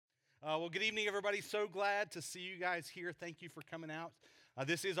Well, good evening, everybody. So glad to see you guys here. Thank you for coming out.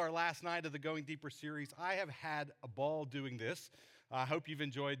 This is our last night of the Going Deeper series. I have had a ball doing this. I hope you've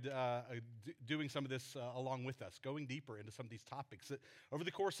enjoyed doing some of this along with us, going deeper into some of these topics. Over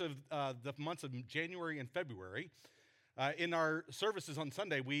the course of the months of January and February, in our services on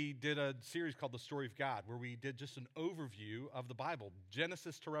Sunday, we did a series called The Story of God, where we did just an overview of the Bible,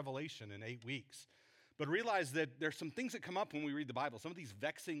 Genesis to Revelation, in 8 weeks. But realize that there's some things that come up when we read the Bible, some of these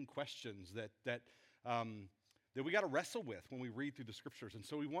vexing questions that we got to wrestle with when we read through the scriptures. And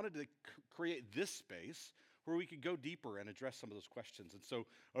so we wanted to create this space where we could go deeper and address some of those questions. And so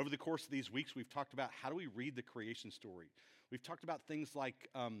over the course of these weeks, we've talked about how do we read the creation story. We've talked about things like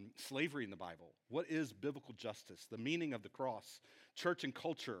slavery in the Bible. What is biblical justice? The meaning of the cross, church and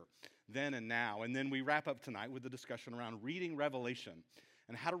culture, then and now. And then we wrap up tonight with a discussion around reading Revelation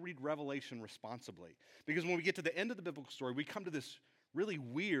and how to read Revelation responsibly. Because when we get to the end of the biblical story, we come to this really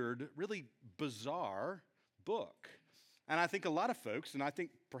weird, really bizarre book. And I think a lot of folks, and I think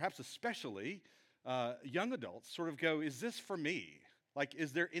perhaps especially young adults, sort of go, is this for me? Like,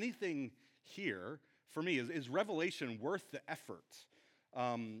 is there anything here for me? Is Revelation worth the effort?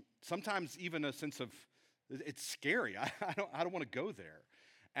 Sometimes even a sense of, it's scary. I don't want to go there.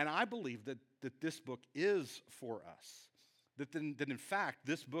 And I believe that this book is for us. That in fact,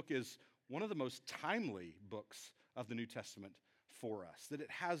 this book is one of the most timely books of the New Testament for us, that it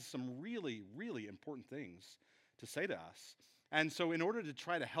has some really, really important things to say to us. And so in order to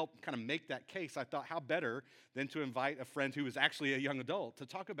try to help kind of make that case, I thought how better than to invite a friend who is actually a young adult to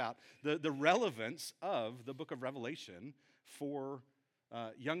talk about the relevance of the book of Revelation for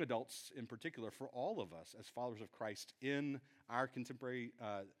young adults in particular, for all of us as followers of Christ in our contemporary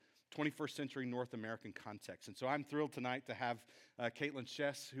 21st century North American context. And so I'm thrilled tonight to have Caitlin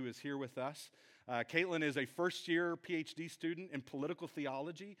Chess, who is here with us. Caitlin is a first-year PhD student in political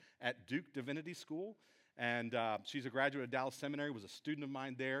theology at Duke Divinity School, and she's a graduate of Dallas Seminary, was a student of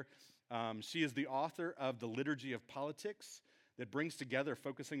mine there. She is the author of The Liturgy of Politics that brings together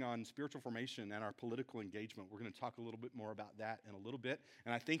focusing on spiritual formation and our political engagement. We're going to talk a little bit more about that in a little bit,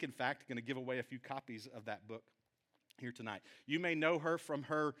 and I think, in fact, going to give away a few copies of that book here tonight. You may know her from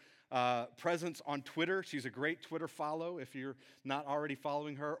her presence on Twitter. She's a great Twitter follow if you're not already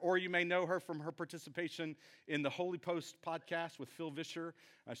following her. Or you may know her from her participation in the Holy Post podcast with Phil Vischer.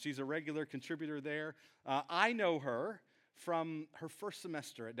 She's a regular contributor there. I know her from her first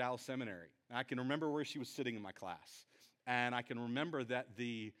semester at Dallas Seminary. I can remember where she was sitting in my class. And I can remember that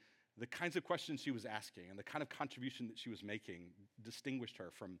the kinds of questions she was asking and the kind of contribution that she was making distinguished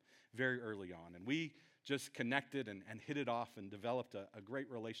her from very early on. And we just connected and hit it off and developed a great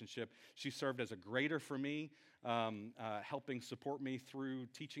relationship. She served as a grader for me, helping support me through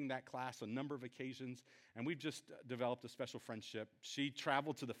teaching that class a number of occasions. And we've just developed a special friendship. She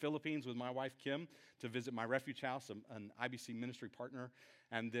traveled to the Philippines with my wife, Kim, to visit my refuge house, an IBC ministry partner.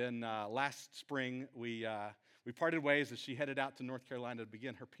 And then last spring, we parted ways as she headed out to North Carolina to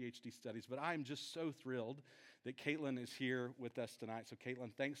begin her PhD studies. But I'm just so thrilled that Caitlin is here with us tonight. So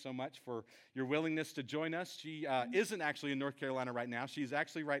Caitlin, thanks so much for your willingness to join us. She isn't actually in North Carolina right now. She's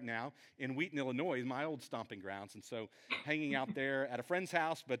actually right now in Wheaton, Illinois, my old stomping grounds. And so hanging out there at a friend's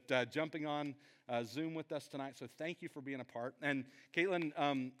house, but jumping on Zoom with us tonight. So thank you for being a part. And Caitlin,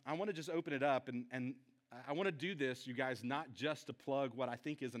 I want to just open it up and I want to do this, you guys, not just to plug what I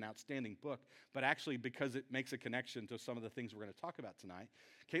think is an outstanding book, but actually because it makes a connection to some of the things we're going to talk about tonight.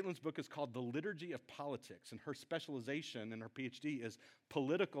 Caitlin's book is called The Liturgy of Politics, and her specialization in her PhD is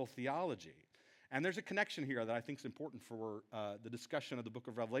political theology. And there's a connection here that I think is important for the discussion of the book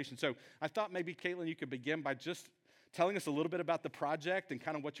of Revelation. So I thought maybe, Caitlin, you could begin by just telling us a little bit about the project and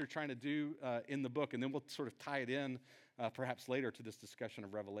kind of what you're trying to do in the book, and then we'll sort of tie it in perhaps later to this discussion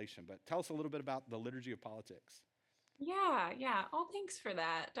of Revelation. But tell us a little bit about the Liturgy of Politics. Yeah. Oh, thanks for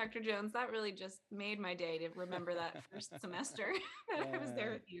that, Dr. Jones. That really just made my day to remember that first semester that I was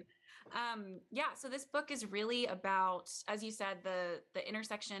there with you. So this book is really about, as you said, the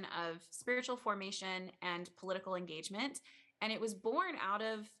intersection of spiritual formation and political engagement. And it was born out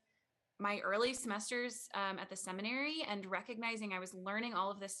of my early semesters at the seminary and recognizing I was learning all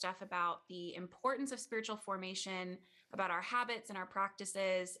of this stuff about the importance of spiritual formation, about our habits and our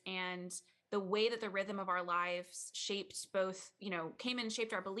practices, and the way that the rhythm of our lives shaped both, came and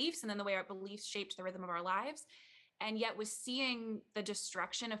shaped our beliefs, and then the way our beliefs shaped the rhythm of our lives. And yet was seeing the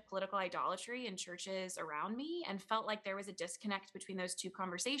destruction of political idolatry in churches around me and felt like there was a disconnect between those two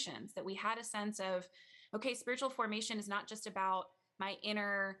conversations, that we had a sense of, okay, spiritual formation is not just about my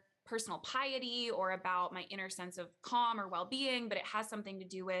inner personal piety or about my inner sense of calm or well-being, but it has something to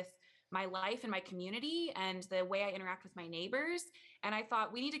do with my life and my community and the way I interact with my neighbors. And I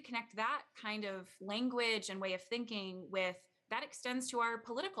thought we need to connect that kind of language and way of thinking with that extends to our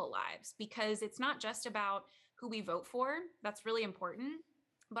political lives, because it's not just about who we vote for. That's really important.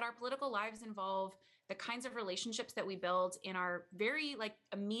 But our political lives involve the kinds of relationships that we build in our very like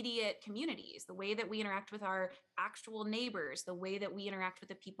immediate communities, the way that we interact with our actual neighbors, the way that we interact with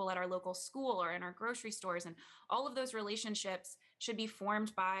the people at our local school or in our grocery stores. And all of those relationships should be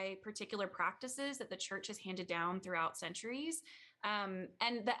formed by particular practices that the church has handed down throughout centuries. And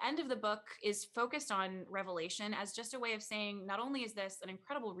the end of the book is focused on Revelation as just a way of saying, not only is this an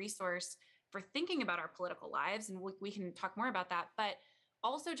incredible resource for thinking about our political lives, and we can talk more about that, but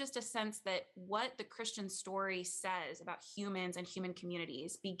also just a sense that what the Christian story says about humans and human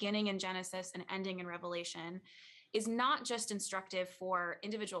communities, beginning in Genesis and ending in Revelation, is not just instructive for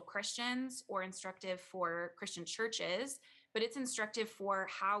individual Christians or instructive for Christian churches, but it's instructive for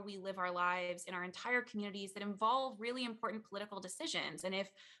how we live our lives in our entire communities that involve really important political decisions. And if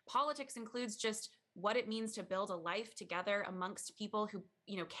politics includes just what it means to build a life together amongst people who,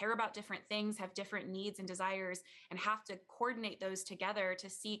 care about different things, have different needs and desires, and have to coordinate those together to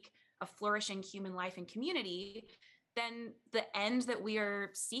seek a flourishing human life and community, then the end that we are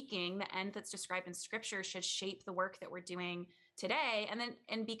seeking, the end that's described in scripture, should shape the work that we're doing today.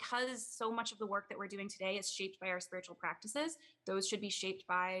 And because so much of the work that we're doing today is shaped by our spiritual practices, those should be shaped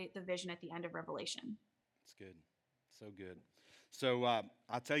by the vision at the end of Revelation. It's good. So good. So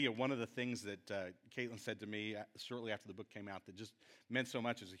I'll tell you, one of the things that Caitlin said to me shortly after the book came out that just meant so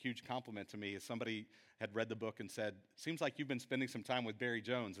much, as a huge compliment to me, is somebody had read the book and said, seems like you've been spending some time with Barry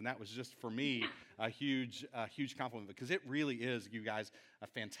Jones. And that was just, for me, a huge compliment, because it really is, you guys, a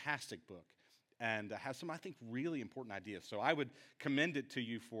fantastic book and has some, I think, really important ideas. So I would commend it to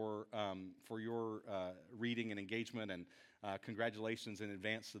you for your reading and engagement, and congratulations in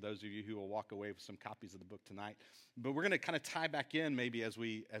advance to those of you who will walk away with some copies of the book tonight. But we're going to kind of tie back in maybe as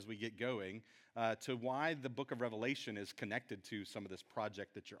we get going to why the book of Revelation is connected to some of this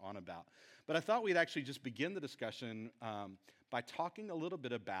project that you're on about. But I thought we'd actually just begin the discussion by talking a little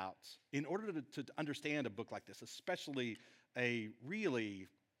bit about, in order to understand a book like this, especially a really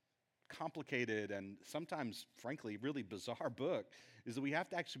complicated and sometimes, frankly, really bizarre book, is that we have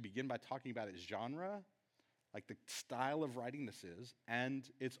to actually begin by talking about its genre, like the style of writing this is, and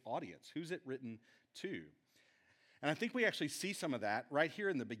its audience. Who's it written to? And I think we actually see some of that right here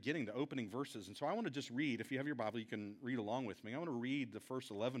in the beginning, the opening verses. And so I want to just read, if you have your Bible, you can read along with me. I want to read the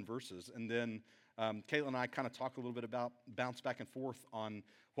first 11 verses, and then Caitlin and I kind of talk a little bit about, bounce back and forth on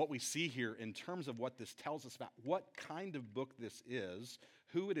what we see here in terms of what this tells us about what kind of book this is,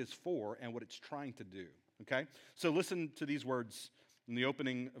 who it is for, and what it's trying to do. Okay? So listen to these words in the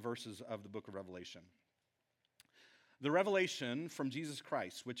opening verses of the book of Revelation. The revelation from Jesus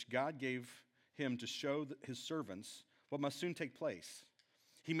Christ, which God gave him to show his servants what must soon take place.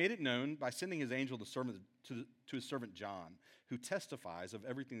 He made it known by sending his angel to his servant John, who testifies of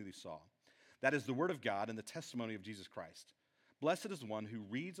everything that he saw. That is the word of God and the testimony of Jesus Christ. Blessed is the one who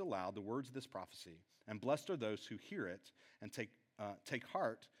reads aloud the words of this prophecy, and blessed are those who hear it and take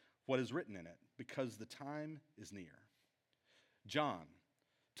heart what is written in it, because the time is near. John,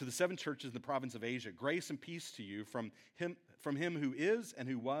 to the 7 churches in the province of Asia, grace and peace to you from him who is and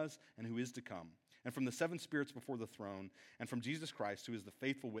who was and who is to come, and from the 7 spirits before the throne, and from Jesus Christ, who is the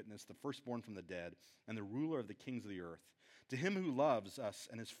faithful witness, the firstborn from the dead, and the ruler of the kings of the earth. To him who loves us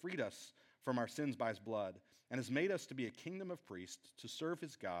and has freed us from our sins by his blood, and has made us to be a kingdom of priests to serve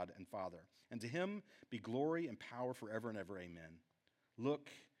his God and Father. And to him be glory and power forever and ever. Amen. Look,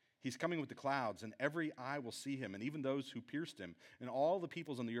 he's coming with the clouds, and every eye will see him, and even those who pierced him, and all the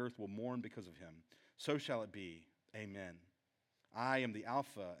peoples on the earth will mourn because of him. So shall it be. Amen. I am the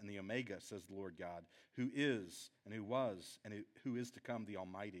Alpha and the Omega, says the Lord God, who is and who was and who is to come, the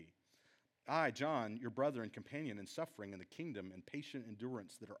Almighty. I, John, your brother and companion in suffering and the kingdom and patient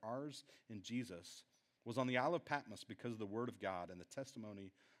endurance that are ours in Jesus, was on the Isle of Patmos because of the word of God and the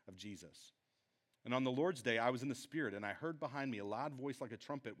testimony of Jesus. And on the Lord's day, I was in the Spirit, and I heard behind me a loud voice like a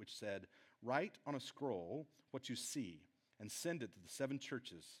trumpet, which said, write on a scroll what you see, and send it to the 7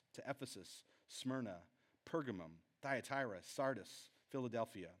 churches, to Ephesus, Smyrna, Pergamum, Thyatira, Sardis,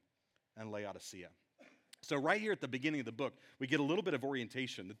 Philadelphia, and Laodicea. So right here at the beginning of the book, we get a little bit of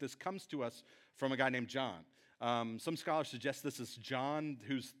orientation that this comes to us from a guy named John. Some scholars suggest this is John,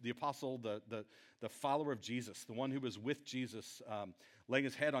 who's the apostle, the follower of Jesus, the one who was with Jesus, laying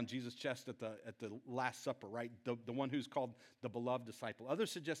his head on Jesus' chest at the Last Supper, right? The one who's called the beloved disciple.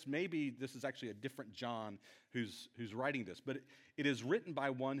 Others suggest maybe this is actually a different John who's writing this, but it is written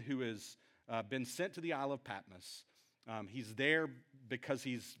by one who has been sent to the Isle of Patmos. He's there because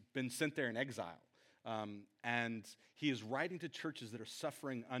he's been sent there in exile. And he is writing to churches that are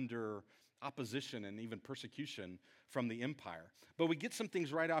suffering under opposition and even persecution from the empire. But we get some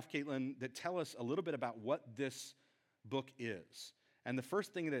things right off, Caitlin, that tell us a little bit about what this book is. And the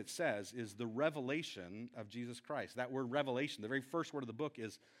first thing that it says is the revelation of Jesus Christ. That word revelation, the very first word of the book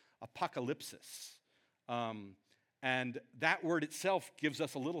is apocalypsis. And that word itself gives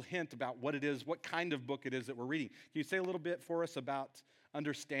us a little hint about what it is, what kind of book it is that we're reading. Can you say a little bit for us about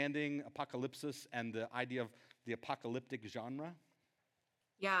understanding apocalypsis and the idea of the apocalyptic genre?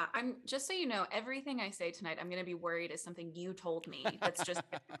 Yeah, I'm just so you know, everything I say tonight, I'm going to be worried is something you told me that's just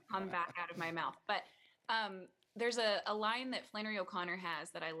gonna come back out of my mouth. But there's a line that Flannery O'Connor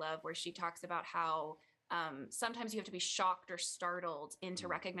has that I love where she talks about how sometimes you have to be shocked or startled into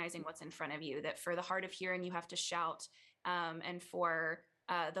recognizing what's in front of you, that for the hard of hearing, you have to shout, and for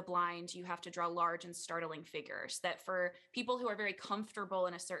the blind, you have to draw large and startling figures. That for people who are very comfortable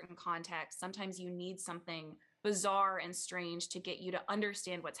in a certain context, sometimes you need something bizarre and strange to get you to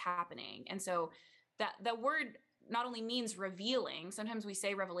understand what's happening. And so that word not only means revealing, sometimes we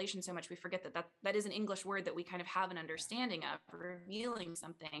say revelation so much we forget that is an English word that we kind of have an understanding of, revealing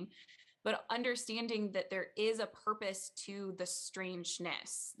something, but understanding that there is a purpose to the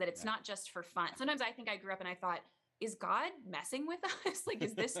strangeness, that it's not just for fun. Sometimes I think I grew up and I thought, is God messing with us? Like,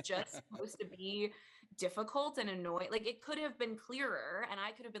 is this just supposed to be difficult and annoying? Like, it could have been clearer and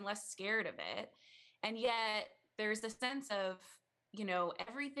I could have been less scared of it. And yet there's a sense of,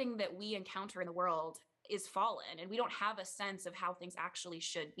 everything that we encounter in the world is fallen, and we don't have a sense of how things actually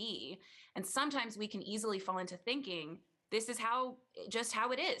should be. And sometimes we can easily fall into thinking, this is just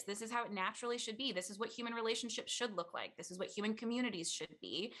how it is. This is how it naturally should be. This is what human relationships should look like. This is what human communities should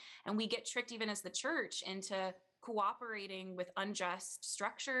be. And we get tricked, even as the church, into cooperating with unjust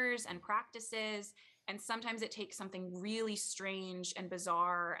structures and practices. And sometimes it takes something really strange and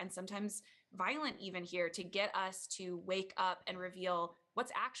bizarre and sometimes violent even here to get us to wake up and reveal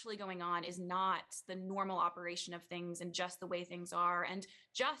what's actually going on is not the normal operation of things and just the way things are and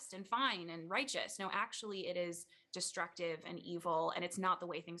just and fine and righteous. No, actually it is destructive and evil, and it's not the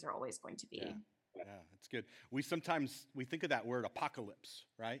way things are always going to be. Yeah, that's good. We think of that word apocalypse,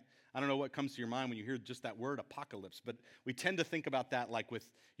 right? I don't know what comes to your mind when you hear just that word apocalypse, but we tend to think about that like with,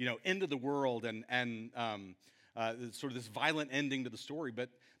 end of the world and sort of this violent ending to the story. But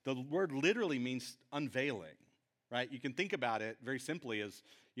the word literally means unveiling, right? You can think about it very simply as,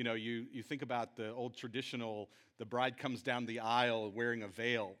 you think about the old traditional, the bride comes down the aisle wearing a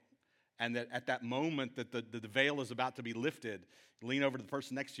veil. And that at that moment that the veil is about to be lifted, lean over to the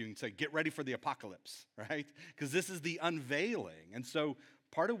person next to you and say, get ready for the apocalypse, right? Because this is the unveiling. And so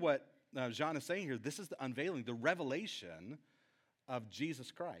part of what Jean is saying here, this is the unveiling, the revelation of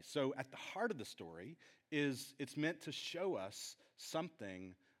Jesus Christ. So at the heart of the story is it's meant to show us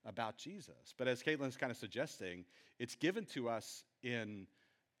something about Jesus. But as Caitlin is kind of suggesting, it's given to us in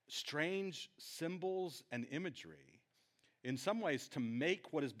strange symbols and imagery, in some ways to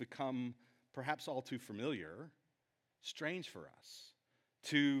make what has become perhaps all too familiar strange for us,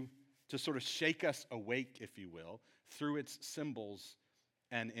 to sort of shake us awake, if you will, through its symbols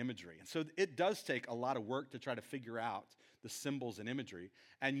and imagery. And so it does take a lot of work to try to figure out the symbols and imagery.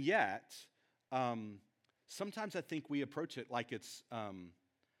 And yet, sometimes I think we approach it like it's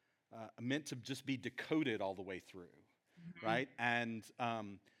meant to just be decoded all the way through, right? And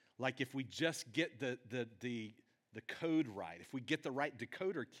like if we just get the code right, if we get the right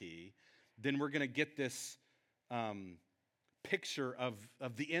decoder key, then we're going to get this picture of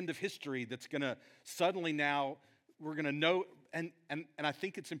the end of history that's going to suddenly now we're going to know. And I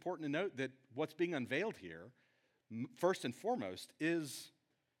think it's important to note that what's being unveiled here, first and foremost, is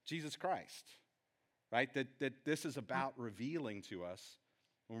Jesus Christ, right? That this is about revealing to us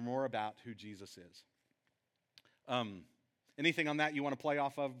more about who Jesus is. Anything on that you want to play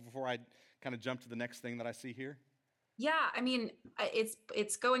off of before I kind of jump to the next thing that I see here? Yeah, I mean,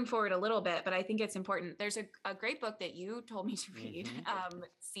 it's going forward a little bit, but I think it's important. There's a great book that you told me to read,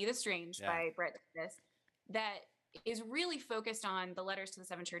 See the Strange by Brett Davis, that is really focused on the letters to the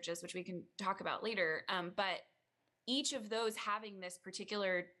seven churches, which we can talk about later. But each of those having this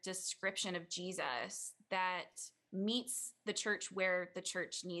particular description of Jesus that meets the church where the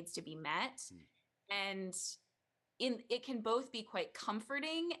church needs to be met. And it can both be quite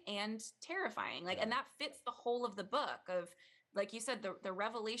comforting and terrifying. And that fits the whole of the book of, like you said, the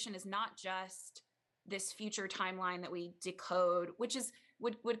revelation is not just this future timeline that we decode, which is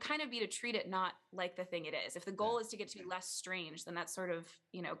would kind of be to treat it not like the thing it is. If the goal is to get to be less strange, then that's sort of,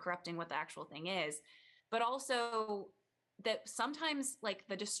 corrupting what the actual thing is. But also that sometimes like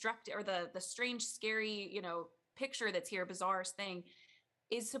the destructive or the strange, scary, picture that's here, bizarre thing,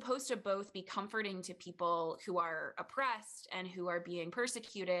 is supposed to both be comforting to people who are oppressed and who are being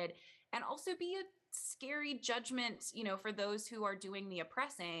persecuted, and also be a scary judgment, for those who are doing the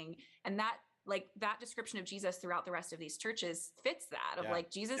oppressing. And that, like, that description of Jesus throughout the rest of these churches fits that, of like,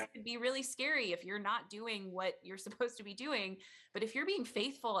 Jesus could be really scary if you're not doing what you're supposed to be doing. But if you're being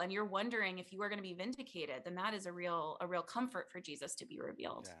faithful and you're wondering if you are going to be vindicated, then that is a real comfort for Jesus to be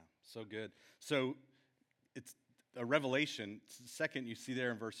revealed. Yeah, so good. So it's a revelation. Second, you see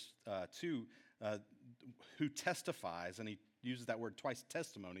there in verse 2, who testifies, and he uses that word twice,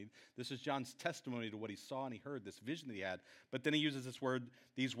 testimony. This is John's testimony to what he saw and he heard, this vision that he had. But then he uses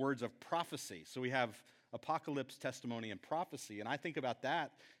these words of prophecy. So we have apocalypse, testimony, and prophecy. And I think about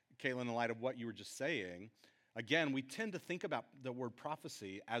that, Caitlin, in light of what you were just saying. Again, we tend to think about the word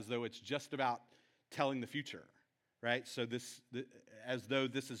prophecy as though it's just about telling the future, right? So as though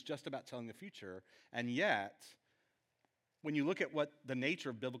this is just about telling the future. And yet, when you look at what the nature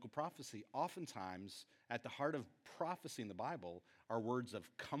of biblical prophecy, oftentimes at the heart of prophecy in the Bible are words of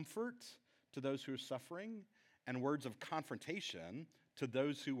comfort to those who are suffering and words of confrontation to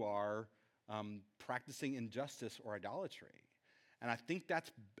those who are practicing injustice or idolatry. And I think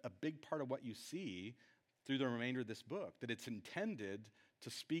that's a big part of what you see through the remainder of this book, that it's intended to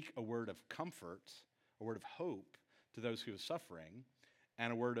speak a word of comfort, a word of hope to those who are suffering,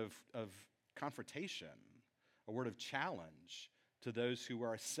 and a word of confrontation, a word of challenge to those who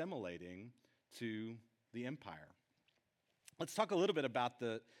are assimilating to the empire. Let's talk a little bit about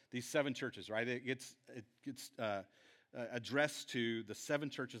these 7 churches, right? It gets addressed to the 7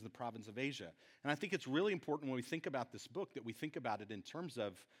 churches in the province of Asia. And I think it's really important when we think about this book that we think about it in terms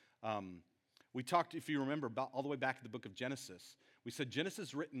of, we talked, if you remember, about all the way back to the book of Genesis. We said Genesis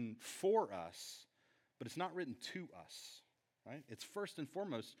is written for us, but it's not written to us. Right? It's first and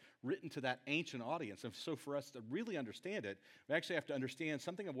foremost written to that ancient audience. And so for us to really understand it, we actually have to understand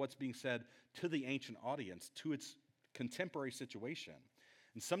something of what's being said to the ancient audience, to its contemporary situation.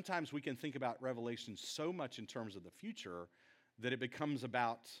 And sometimes we can think about Revelation so much in terms of the future that it becomes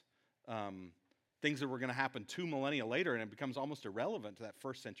about things that were going to happen 2 millennia later, and it becomes almost irrelevant to that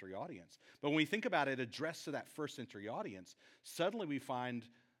first century audience. But when we think about it addressed to that first century audience, suddenly we find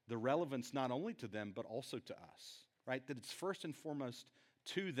the relevance not only to them, but also to us. Right, that it's first and foremost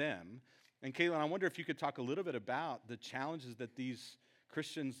to them. And Caitlin, I wonder if you could talk a little bit about the challenges that these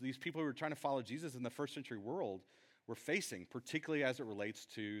Christians, these people who were trying to follow Jesus in the first century world were facing, particularly as it relates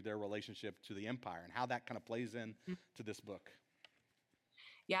to their relationship to the empire and how that kind of plays in to this book.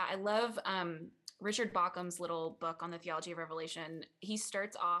 Yeah, I love Richard Bauckham's little book on the theology of Revelation. He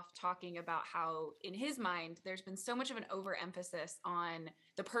starts off talking about how, in his mind, there's been so much of an overemphasis on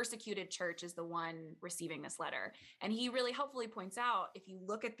the persecuted church as the one receiving this letter. And he really helpfully points out, if you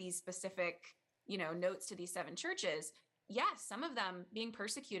look at these specific, notes to these 7 churches, yes, some of them being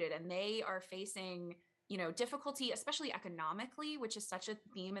persecuted, and they are facing, difficulty, especially economically, which is such a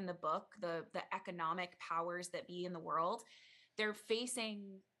theme in the book, the economic powers that be in the world. They're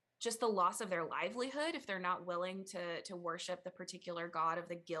facing just the loss of their livelihood if they're not willing to worship the particular god of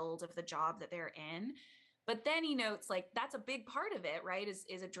the guild of the job that they're in. But then he notes, like, that's a big part of it, right,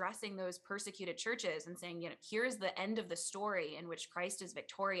 is addressing those persecuted churches and saying, here's the end of the story in which Christ is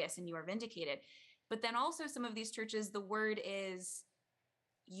victorious and you are vindicated. But then also some of these churches, the word is,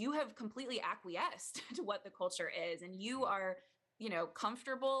 you have completely acquiesced to what the culture is, and you are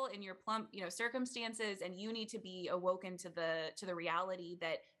comfortable in your plump, circumstances, and you need to be awoken to the reality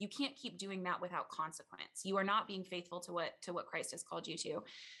that you can't keep doing that without consequence. You are not being faithful to what Christ has called you to.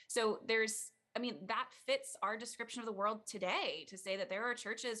 So that fits our description of the world today, to say that there are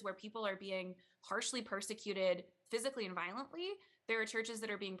churches where people are being harshly persecuted physically and violently. There are churches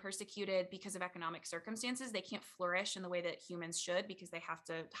that are being persecuted because of economic circumstances. They can't flourish in the way that humans should because they have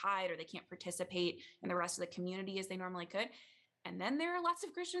to hide, or they can't participate in the rest of the community as they normally could. And then there are lots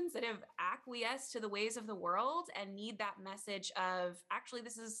of Christians that have acquiesced to the ways of the world and need that message of, actually,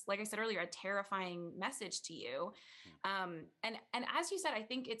 this is, like I said earlier, a terrifying message to you. And as you said, I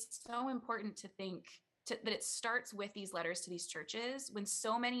think it's so important to think that it starts with these letters to these churches, when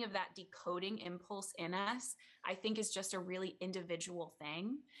so many of that decoding impulse in us, I think, is just a really individual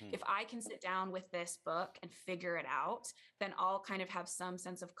thing. If I can sit down with this book and figure it out, then I'll kind of have some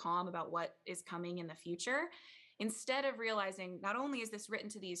sense of calm about what is coming in the future. Instead of realizing, not only is this written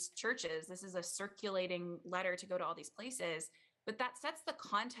to these churches, this is a circulating letter to go to all these places, but that sets the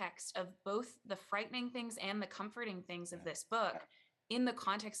context of both the frightening things and the comforting things of this book in the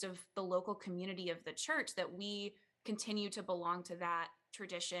context of the local community of the church, that we continue to belong to that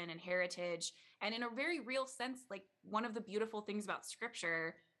tradition and heritage. And in a very real sense, like, one of the beautiful things about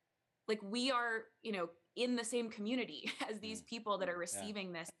Scripture, like, we are, in the same community as these people that are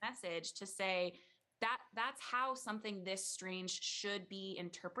receiving this message, to say that that's how something this strange should be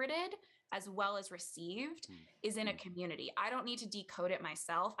interpreted as well as received, is in a community. I don't need to decode it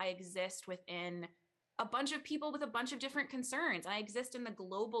myself. I exist within a bunch of people with a bunch of different concerns. I exist in the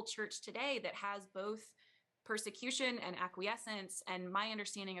global church today that has both persecution and acquiescence, and my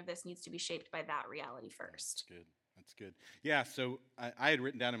understanding of this needs to be shaped by that reality first. That's good. That's good. Yeah, so I had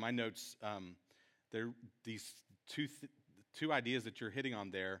written down in my notes these two ideas that you're hitting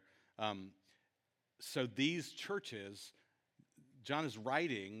on there. So these churches, John is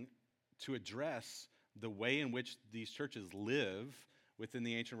writing to address the way in which these churches live within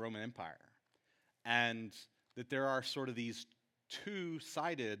the ancient Roman Empire, and that there are sort of these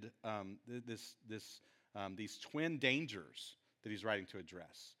two-sided, these twin dangers that he's writing to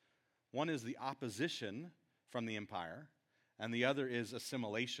address. One is the opposition from the empire, and the other is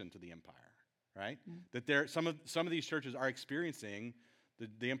assimilation to the empire. Right? That some of these churches are experiencing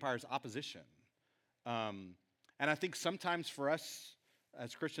the empire's opposition, and I think sometimes for us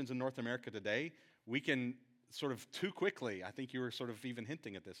as Christians in North America today, we can sort of too quickly, I think you were sort of even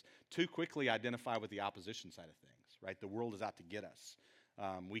hinting at this, too quickly identify with the opposition side of things, right? The world is out to get us.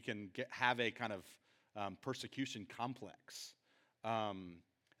 We can have a kind of persecution complex. And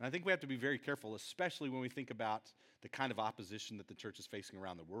I think we have to be very careful, especially when we think about the kind of opposition that the church is facing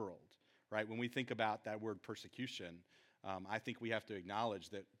around the world, right? When we think about that word persecution, I think we have to acknowledge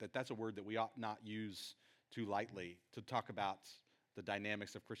that that's a word that we ought not use too lightly to talk about the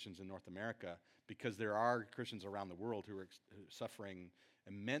dynamics of Christians in North America, because there are Christians around the world who are suffering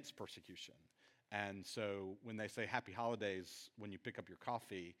immense persecution. And so when they say happy holidays when you pick up your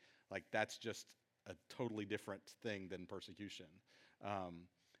coffee, like that's just a totally different thing than persecution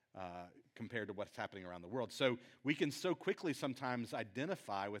compared to what's happening around the world. So we can so quickly sometimes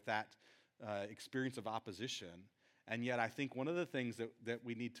identify with that experience of opposition. And yet I think one of the things that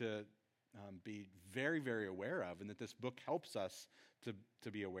we need to be very, very aware of, and that this book helps us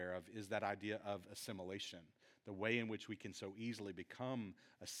to be aware of, is that idea of assimilation, the way in which we can so easily become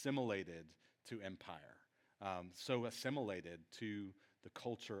assimilated to empire, so assimilated to the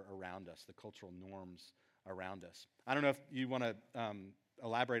culture around us, the cultural norms around us. I don't know if you want to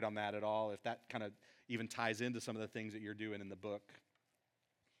elaborate on that at all, if that kind of even ties into some of the things that you're doing in the book.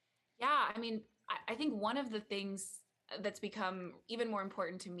 Yeah, I mean, I think one of the things that's become even more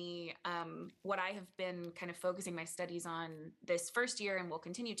important to me, what I have been kind of focusing my studies on this first year and will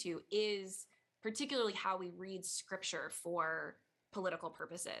continue to, is particularly how we read scripture for political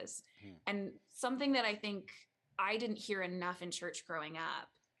purposes. And something that I think I didn't hear enough in church growing up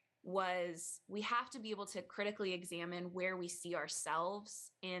was we have to be able to critically examine where we see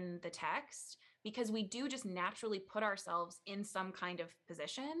ourselves in the text, because we do just naturally put ourselves in some kind of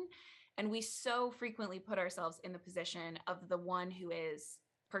position. And we so frequently put ourselves in the position of the one who is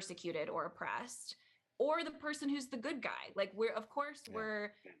persecuted or oppressed, or the person who's the good guy. Like we're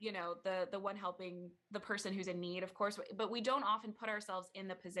the one helping the person who's in need, of course, but we don't often put ourselves in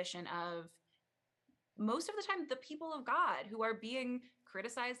the position of, most of the time, the people of God who are being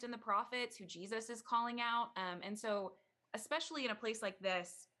criticized in the prophets, who Jesus is calling out. And so, especially in a place like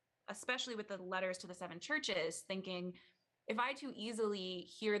this, especially with the letters to the 7 churches, thinking, if I too easily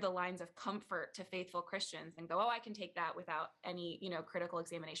hear the lines of comfort to faithful Christians and go, oh, I can take that without any, critical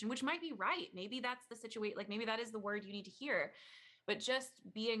examination, which might be right. Maybe that's the situation. Like maybe that is the word you need to hear, but just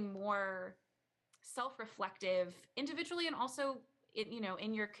being more self-reflective individually, and also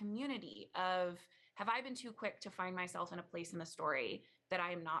in your community of, have I been too quick to find myself in a place in the story that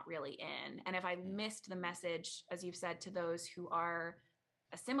I am not really in? And if I missed the message, as you've said, to those who are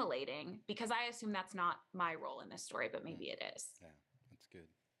assimilating, because I assume that's not my role in this story, but maybe it is. Yeah, that's good.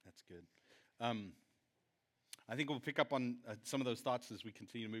 That's good. I think we'll pick up on some of those thoughts as we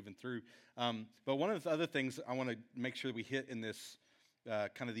continue moving through. But one of the other things I want to make sure that we hit in this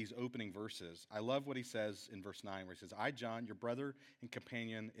kind of these opening verses, I love what he says in verse 9, where he says, I, John, your brother and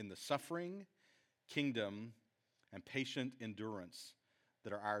companion in the suffering, kingdom, and patient endurance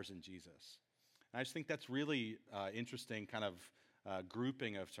that are ours in Jesus. And I just think that's really interesting kind of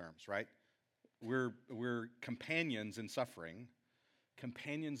grouping of terms, right? We're companions in suffering,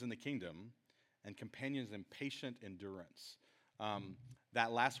 companions in the kingdom, and companions in patient endurance.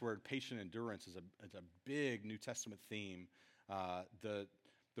 That last word, patient endurance, is a big New Testament theme. The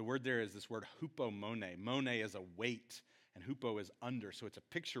word there is this word hupomone. Mone is a weight, and hupo is under. So it's a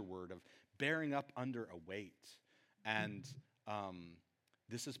picture word of bearing up under a weight. And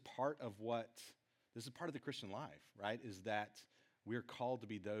this is part of the Christian life, right? Is that we're called to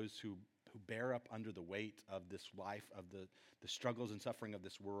be those who bear up under the weight of this life, of the struggles and suffering of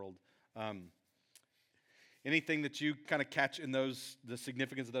this world. Anything that you kind of catch in the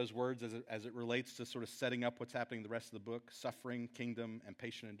significance of those words as it relates to sort of setting up what's happening in the rest of the book? Suffering, kingdom, and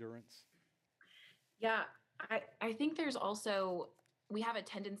patient endurance. Yeah, I think there's also, we have a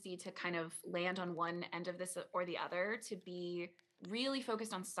tendency to kind of land on one end of this or the other, to be really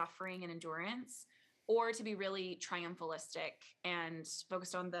focused on suffering and endurance, or to be really triumphalistic and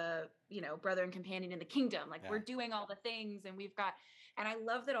focused on the, brother and companion in the kingdom. Like, we're doing all the things and we've got, and I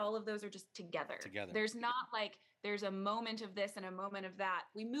love that all of those are just together. There's not like, there's a moment of this and a moment of that.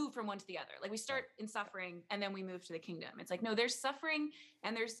 We move from one to the other. Like, we start in suffering and then we move to the kingdom. It's like, no, there's suffering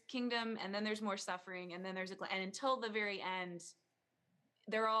and there's kingdom, and then there's more suffering, and then there's and until the very end,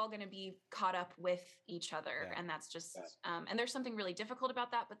 they're all going to be caught up with each other. And that's just, and there's something really difficult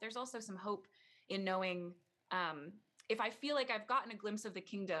about that, but there's also some hope in knowing, if I feel like I've gotten a glimpse of the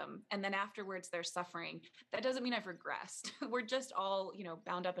kingdom and then afterwards there's suffering, that doesn't mean I've regressed. We're just all,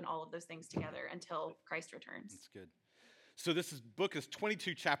 bound up in all of those things together until Christ returns. That's good. So book is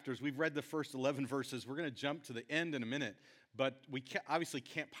 22 chapters. We've read the first 11 verses. We're going to jump to the end in a minute, but we obviously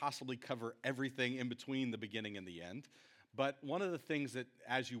can't possibly cover everything in between the beginning and the end. But one of the things that,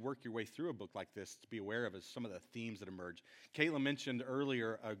 as you work your way through a book like this, to be aware of is some of the themes that emerge. Caitlin mentioned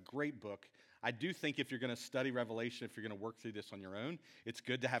earlier a great book. I do think if you're going to study Revelation, if you're going to work through this on your own, it's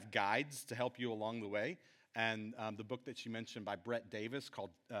good to have guides to help you along the way. And the book that she mentioned by Brett Davis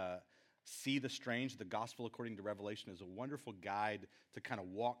called See the Strange, The Gospel According to Revelation, is a wonderful guide to kind of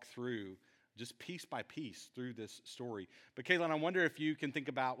walk through just piece by piece through this story. But Caitlin, I wonder if you can think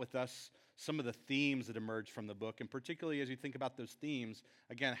about with us some of the themes that emerge from the book, and particularly as you think about those themes,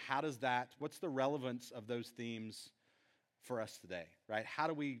 again, what's the relevance of those themes for us today, right? How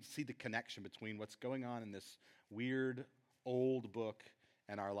do we see the connection between what's going on in this weird old book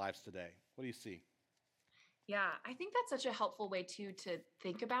and our lives today? What do you see? Yeah, I think that's such a helpful way to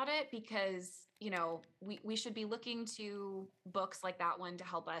think about it, because, we should be looking to books like that one to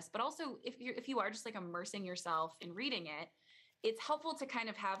help us. But also, if you are just like immersing yourself in reading it, it's helpful to kind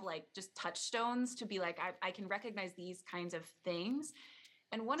of have like just touchstones to be like, I can recognize these kinds of things.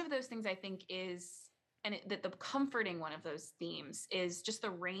 And one of those things I think is, the comforting one of those themes is just the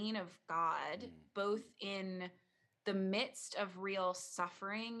reign of God, both in the midst of real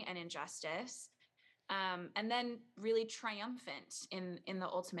suffering and injustice, and then really triumphant in the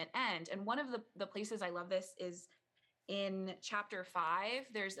ultimate end. And one of the places I love this is in chapter 5.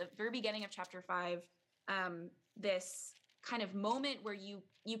 There's a very beginning of chapter 5, this kind of moment where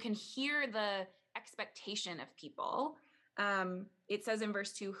you can hear the expectation of people. It says in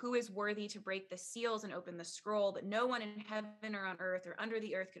verse 2, "Who is worthy to break the seals and open the scroll? But no one in heaven or on earth or under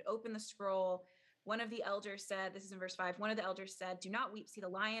the earth could open the scroll." One of the elders said, this is in verse 5, one of the elders said, "Do not weep. See, the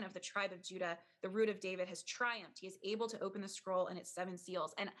Lion of the tribe of Judah, the Root of David, has triumphed. He is able to open the scroll and its 7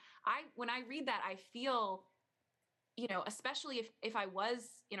 seals." And when I read that, I feel, especially if I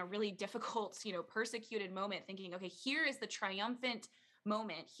was in a really difficult, persecuted moment, thinking, okay, here is the triumphant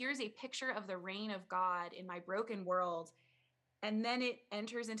moment. Here's a picture of the reign of God in my broken world. And then it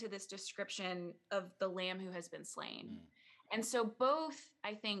enters into this description of the Lamb who has been slain. And so both,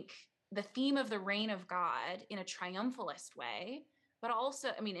 I think, the theme of the reign of God in a triumphalist way, but also,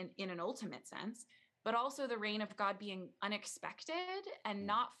 in an ultimate sense, but also the reign of God being unexpected and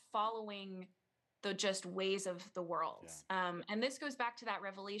not following the just ways of the world. And this goes back to that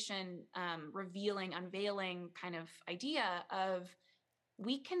Revelation unveiling kind of idea of,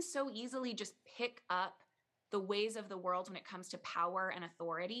 we can so easily just pick up the ways of the world when it comes to power and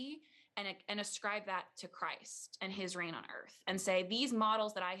authority, and ascribe that to Christ and his reign on earth, and say, these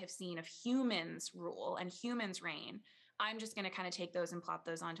models that I have seen of humans rule and humans reign, I'm just going to kind of take those and plop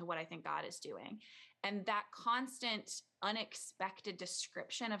those onto what I think God is doing. And that constant unexpected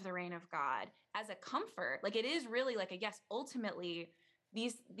description of the reign of God as a comfort, like, it is really like yes, ultimately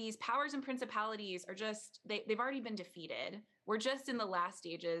these powers and principalities are just, they've already been defeated. We're just in the last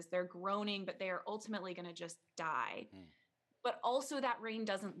stages. They're groaning, but they are ultimately going to just die. But also that reign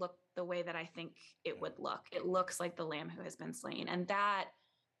doesn't look the way that I think it would look. It looks like the Lamb who has been slain. And that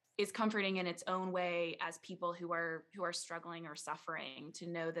is comforting in its own way, as people who are struggling or suffering, to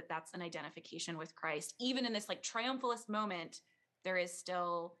know that that's an identification with Christ. Even in this like triumphalist moment, there is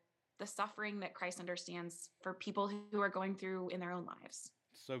still the suffering that Christ understands for people who are going through in their own lives.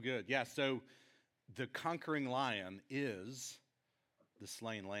 So good. Yeah. So the conquering lion is the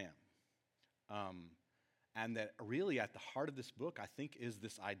slain lamb. And that really at the heart of this book, I think, is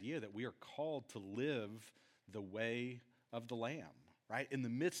this idea that we are called to live the way of the Lamb, right? In the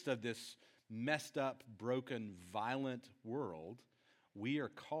midst of this messed up, broken, violent world, we are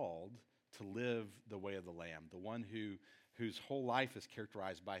called to live the way of the Lamb, the one whose whole life is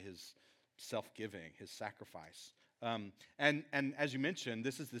characterized by his self-giving, his sacrifice. And as you mentioned,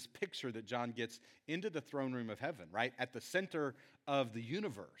 this is this picture that John gets into the throne room of heaven, right? At the center of the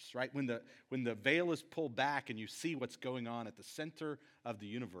universe, right? When the veil is pulled back and you see what's going on at the center of the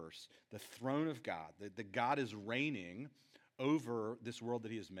universe, the throne of God, the God is reigning over this world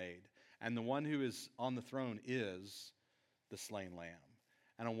that he has made. And the one who is on the throne is the slain lamb.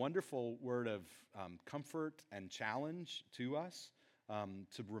 And a wonderful word of comfort and challenge to us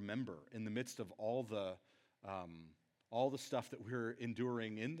to remember in the midst of all the stuff that we're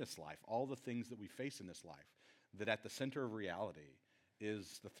enduring in this life, all the things that we face in this life, that at the center of reality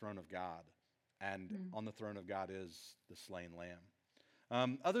is the throne of God. And on the throne of God is the slain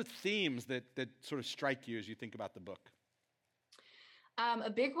lamb. Other themes that sort of strike you as you think about the book? A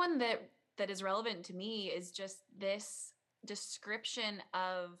big one that is relevant to me is just this description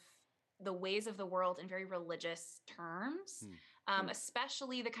of the ways of the world in very religious terms,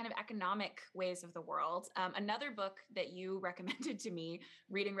 especially the kind of economic ways of the world. Another book that you recommended to me,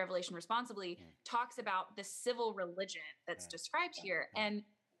 Reading Revelation Responsibly, talks about the civil religion that's described here. And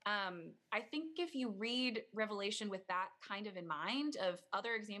I think if you read Revelation with that kind of in mind, of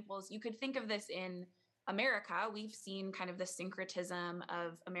other examples, you could think of this in America. We've seen kind of the syncretism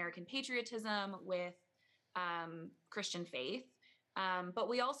of American patriotism with Christian faith. But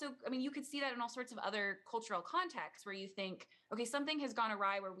we also, I mean, you could see that in all sorts of other cultural contexts where you think, okay, something has gone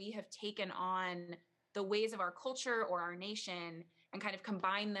awry where we have taken on the ways of our culture or our nation and kind of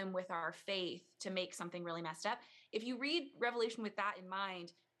combine them with our faith to make something really messed up. If you read Revelation with that in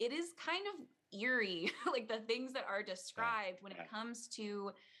mind, it is kind of eerie, like the things that are described when it comes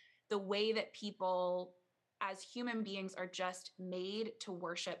to the way that people as human beings are just made to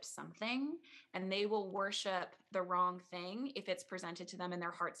worship something, and they will worship the wrong thing if it's presented to them and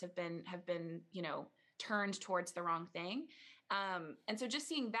their hearts have been, turned towards the wrong thing. And so just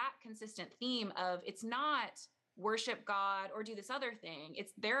seeing that consistent theme of, it's not worship God or do this other thing.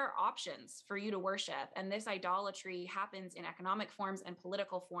 It's, there are options for you to worship. And this idolatry happens in economic forms and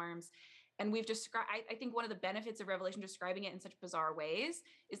political forms. And we've described, I think one of the benefits of Revelation describing it in such bizarre ways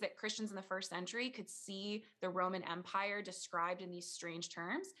is that Christians in the first century could see the Roman Empire described in these strange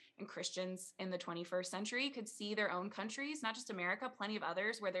terms, and Christians in the 21st century could see their own countries, not just America, plenty of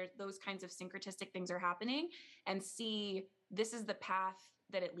others where those kinds of syncretistic things are happening, and see this is the path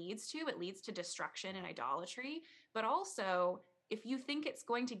that it leads to. It leads to destruction and idolatry, but also if you think it's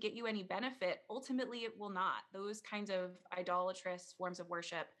going to get you any benefit, ultimately it will not. Those kinds of idolatrous forms of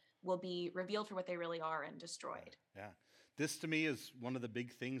worship will be revealed for what they really are and destroyed. Yeah. This to me is one of the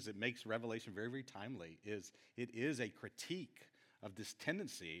big things that makes Revelation very, very timely, is it is a critique of this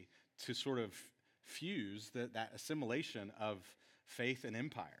tendency to sort of fuse that assimilation of faith and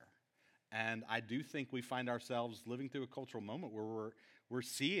empire. And I do think we find ourselves living through a cultural moment where we're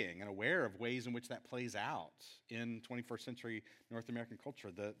seeing and aware of ways in which that plays out in 21st century North American culture.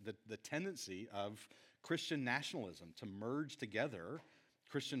 The tendency of Christian nationalism to merge together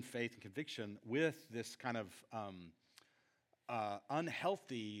Christian faith and conviction with this kind of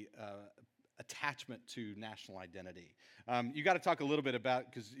unhealthy attachment to national identity. You got to talk a little bit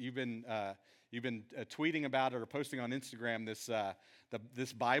about, because you've been tweeting about it or posting on Instagram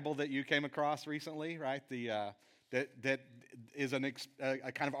this Bible that you came across recently, right? That is a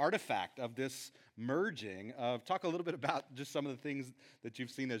kind of artifact of this merging of. Talk a little bit about just some of the things that you've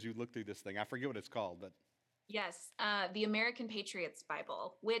seen as you look through this thing. I forget what it's called, but. Yes, the American Patriots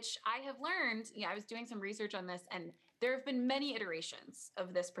Bible, which I have learned, I was doing some research on this, and there have been many iterations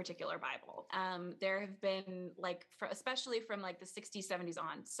of this particular Bible. There have been, especially from the 60s, 70s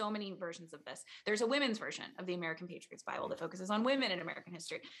on, so many versions of this. There's a women's version of the American Patriots Bible that focuses on women in American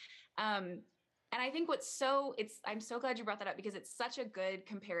history. And I think I'm so glad you brought that up, because it's such a good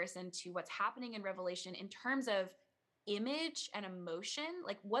comparison to what's happening in Revelation in terms of image and emotion.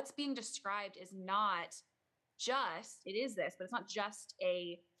 Like, what's being described is not it is this, but it's not just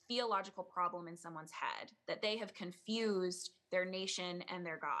a theological problem in someone's head that they have confused their nation and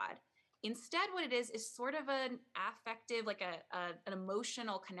their God. Instead, what it is sort of an affective, an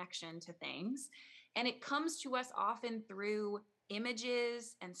emotional connection to things. And it comes to us often through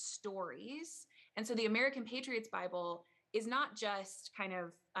images and stories. And so the American Patriots Bible is not just kind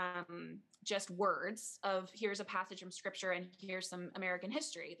of just words of here's a passage from scripture and here's some American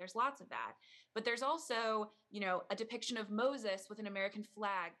history. There's lots of that. But there's also, a depiction of Moses with an American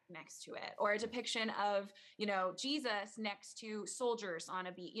flag next to it, or a depiction of, Jesus next to soldiers on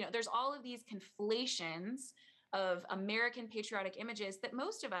a beat. There's all of these conflations of American patriotic images that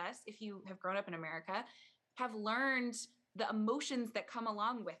most of us, if you have grown up in America, have learned the emotions that come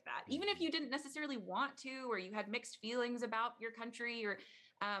along with that. Even if you didn't necessarily want to, or you had mixed feelings about your country, or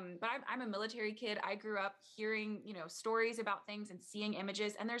But I'm a military kid. I grew up hearing, stories about things and seeing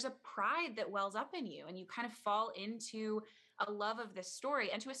images, and there's a pride that wells up in you, and you kind of fall into a love of this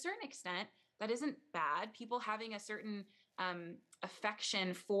story. And to a certain extent, that isn't bad. People having a certain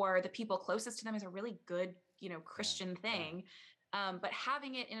affection for the people closest to them is a really good, Christian thing. But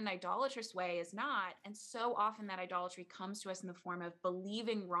having it in an idolatrous way is not. And so often that idolatry comes to us in the form of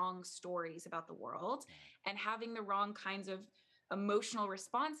believing wrong stories about the world and having the wrong kinds of emotional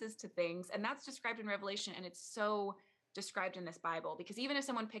responses to things. And that's described in Revelation. And it's so described in this Bible, because even if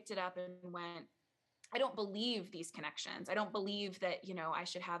someone picked it up and went, I don't believe these connections, I don't believe that, I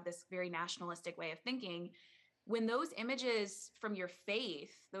should have this very nationalistic way of thinking. When those images from your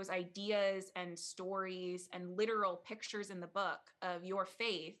faith, those ideas and stories and literal pictures in the book of your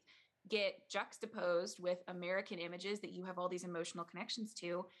faith get juxtaposed with American images that you have all these emotional connections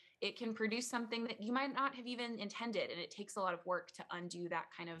to, it can produce something that you might not have even intended. And it takes a lot of work to undo that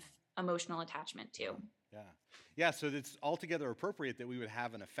kind of emotional attachment too. Yeah. So it's altogether appropriate that we would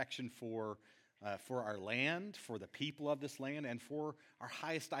have an affection for our land, for the people of this land, and for our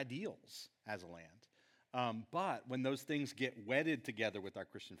highest ideals as a land. But when those things get wedded together with our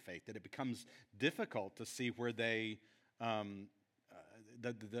Christian faith, that it becomes difficult to see where the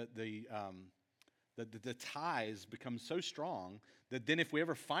ties become so strong that then if we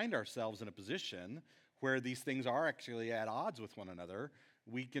ever find ourselves in a position where these things are actually at odds with one another,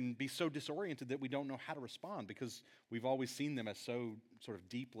 we can be so disoriented that we don't know how to respond, because we've always seen them as so sort of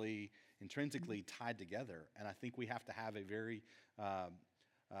deeply, intrinsically tied together. And I think we have to have a very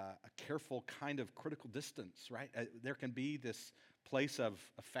a careful kind of critical distance, right? There can be this place of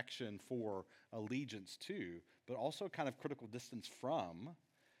affection for, allegiance to, but also kind of critical distance from,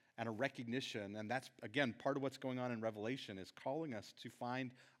 and a recognition. And that's, again, part of what's going on in Revelation, is calling us to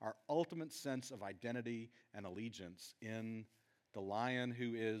find our ultimate sense of identity and allegiance in the Lion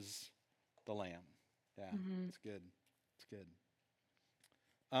who is the Lamb. Yeah, It's good. It's good.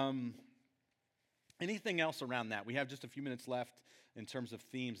 Anything else around that? We have just a few minutes left in terms of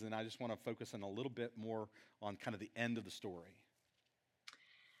themes, and I just want to focus on a little bit more on kind of the end of the story.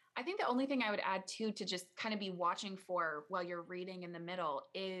 I think the only thing I would add too, to just kind of be watching for while you're reading in the middle,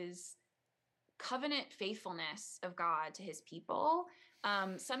 is covenant faithfulness of God to his people.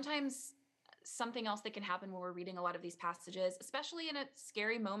 Sometimes something else that can happen when we're reading a lot of these passages, especially in a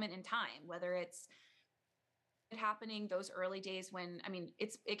scary moment in time, whether it's happening those early days when,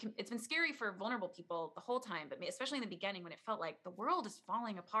 it's been scary for vulnerable people the whole time, but especially in the beginning when it felt like the world is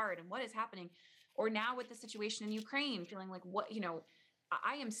falling apart and what is happening, or now with the situation in Ukraine, feeling like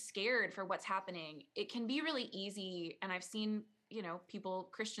I am scared for what's happening. It can be really easy, and I've seen, people,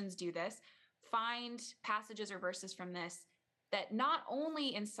 Christians do this, find passages or verses from this that not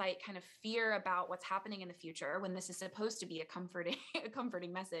only incite kind of fear about what's happening in the future, when this is supposed to be a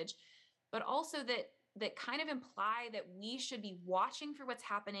comforting message, but also that kind of imply that we should be watching for what's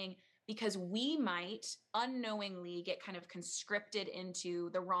happening, because we might unknowingly get kind of conscripted into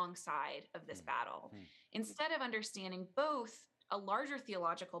the wrong side of this battle, instead of understanding both a larger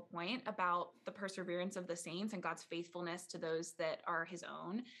theological point about the perseverance of the saints and God's faithfulness to those that are his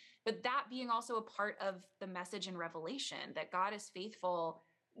own, but that being also a part of the message in Revelation, that God is faithful,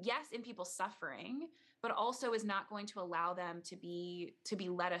 yes, in people's suffering, but also is not going to allow them to be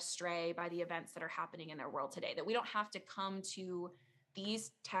led astray by the events that are happening in their world today. That we don't have to come to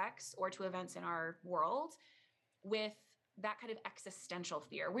these texts or to events in our world with that kind of existential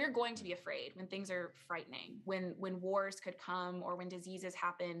fear. We're going to be afraid when things are frightening, when wars could come or when diseases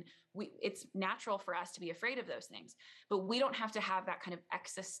happen. It's natural for us to be afraid of those things, but we don't have to have that kind of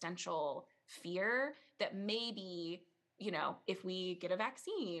existential fear that maybe, if we get a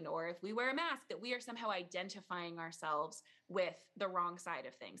vaccine or if we wear a mask, that we are somehow identifying ourselves with the wrong side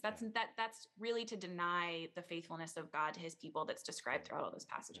of things. That's really to deny the faithfulness of God to his people that's described throughout all those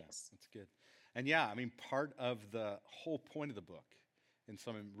passages. Yeah, that's good. And part of the whole point of the book, in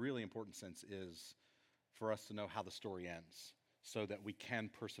some really important sense, is for us to know how the story ends so that we can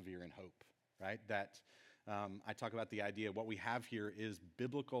persevere in hope, right? That I talk about the idea, what we have here is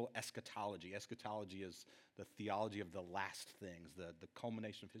biblical eschatology. Eschatology is the theology of the last things, the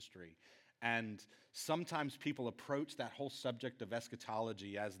culmination of history. And sometimes people approach that whole subject of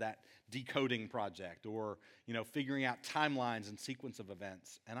eschatology as that decoding project, or figuring out timelines and sequence of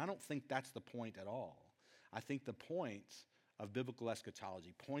events. And I don't think that's the point at all. I think the point of biblical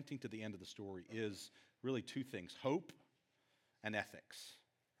eschatology, pointing to the end of the story, is really two things: hope and ethics.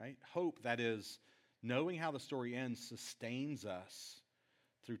 Right? Hope, that is, knowing how the story ends, sustains us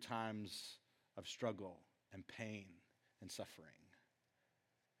through times of struggle and pain and suffering.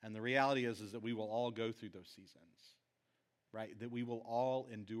 And the reality is that we will all go through those seasons. right? That we will all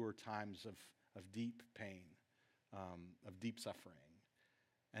endure times of deep pain, of deep suffering.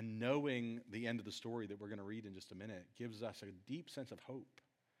 And knowing the end of the story that we're going to read in just a minute gives us a deep sense of hope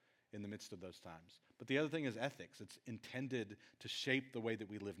in the midst of those times. But the other thing is ethics. It's intended to shape the way that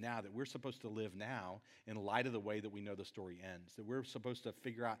we live now, that we're supposed to live now in light of the way that we know the story ends, that we're supposed to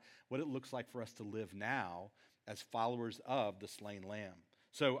figure out what it looks like for us to live now as followers of the slain lamb.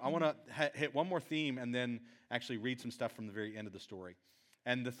 So I want to hit one more theme and then actually read some stuff from the very end of the story.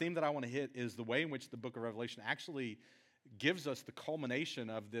 And the theme that I want to hit is the way in which the book of Revelation actually gives us the culmination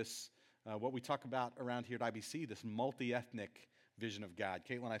of this, what we talk about around here at IBC, this multi-ethnic vision of God.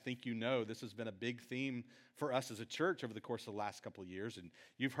 Caitlin, I think you know this has been a big theme for us as a church over the course of the last couple of years, and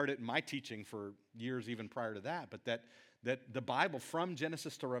you've heard it in my teaching for years even prior to that, but that the Bible from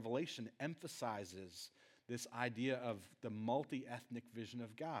Genesis to Revelation emphasizes this idea of the multi-ethnic vision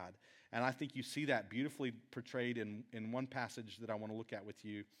of God. And I think you see that beautifully portrayed in one passage that I want to look at with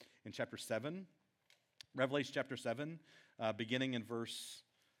you in chapter 7. Revelation chapter 7, beginning in verse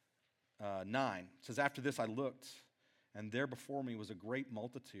 9. It says, "After this I looked, and there before me was a great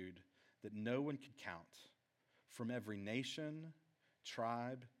multitude that no one could count, from every nation,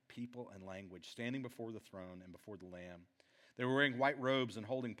 tribe, people, and language, standing before the throne and before the Lamb. They were wearing white robes and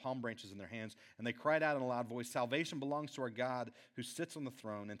holding palm branches in their hands, and they cried out in a loud voice, 'Salvation belongs to our God who sits on the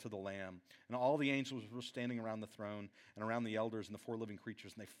throne and to the Lamb.' And all the angels were standing around the throne and around the elders and the four living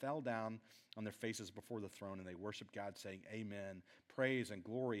creatures, and they fell down on their faces before the throne, and they worshiped God, saying, 'Amen. Praise and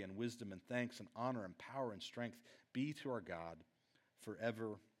glory and wisdom and thanks and honor and power and strength be to our God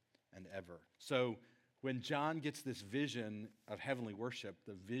forever and ever.'" So when John gets this vision of heavenly worship,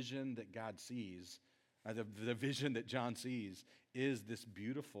 the vision that God sees, the vision that John sees is this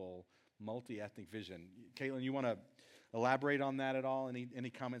beautiful multi-ethnic vision. Caitlin, you want to elaborate on that at all?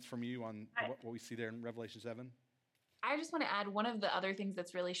 Any comments from you on what we see there in Revelation 7? I just want to add one of the other things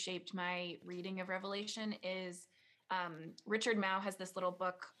that's really shaped my reading of Revelation is Richard Mao has this little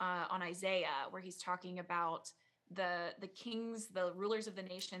book on Isaiah where he's talking about the kings, the rulers of the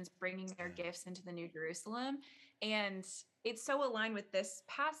nations bringing their gifts into the New Jerusalem. And it's so aligned with this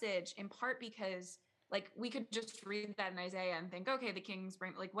passage in part because like we could just read that in Isaiah and think, okay, the kings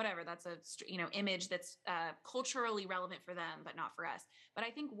bring like whatever, that's a image that's culturally relevant for them, but not for us. But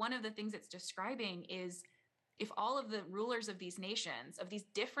I think one of the things it's describing is if all of the rulers of these nations, of these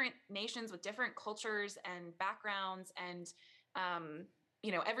different nations with different cultures and backgrounds and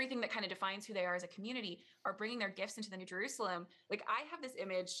everything that kind of defines who they are as a community are bringing their gifts into the New Jerusalem. Like I have this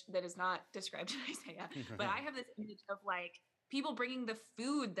image that is not described in Isaiah, but I have this image of like people bringing the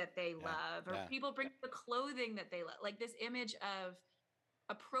food that they love or people bringing the clothing that they love. Like this image of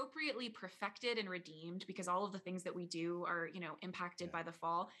appropriately perfected and redeemed because all of the things that we do are, impacted by the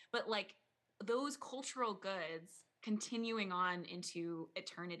fall, but like those cultural goods continuing on into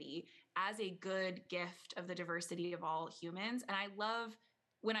eternity as a good gift of the diversity of all humans. And I love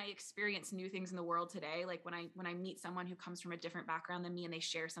when I experience new things in the world today, like when I meet someone who comes from a different background than me and they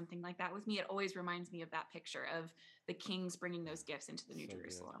share something like that with me, it always reminds me of that picture of the kings bringing those gifts into the New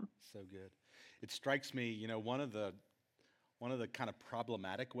Jerusalem. So good. It strikes me, one of the kind of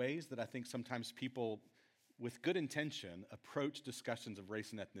problematic ways that I think sometimes people with good intention approach discussions of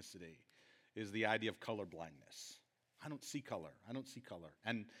race and ethnicity is the idea of color blindness. I don't see color.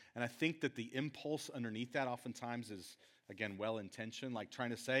 And I think that the impulse underneath that oftentimes is, again, well-intentioned, like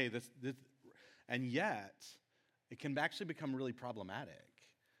trying to say this, and yet it can actually become really problematic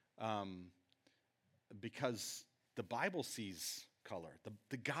because the Bible sees color.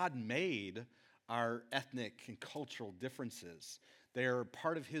 The God made our ethnic and cultural differences. They are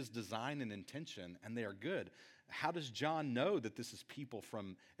part of his design and intention, and they are good. How does John know that this is people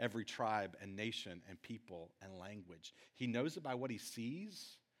from every tribe and nation and people and language? He knows it by what he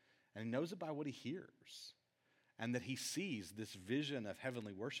sees, and he knows it by what he hears. And that he sees this vision of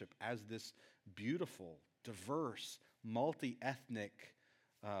heavenly worship as this beautiful, diverse, multi-ethnic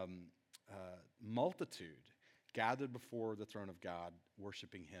multitude gathered before the throne of God,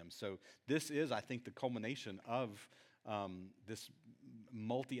 worshiping him. So this is, I think, the culmination of this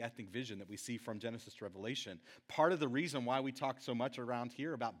multi-ethnic vision that we see from Genesis to Revelation. Part of the reason why we talk so much around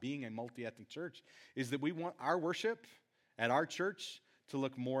here about being a multi-ethnic church is that we want our worship at our church to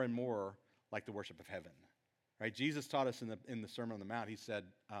look more and more like the worship of heaven. Right? Jesus taught us in the Sermon on the Mount, he said,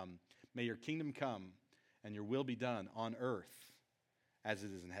 may your kingdom come and your will be done on earth as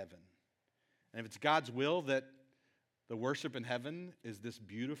it is in heaven. And if it's God's will that the worship in heaven is this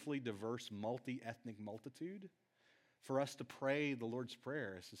beautifully diverse, multi-ethnic multitude, for us to pray the Lord's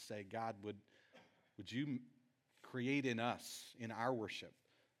Prayer is to say, God, would you create in us, in our worship,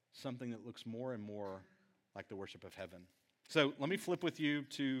 something that looks more and more like the worship of heaven. So let me flip with you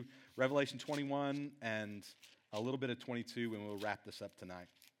to Revelation 21 and a little bit of 22, and we'll wrap this up tonight.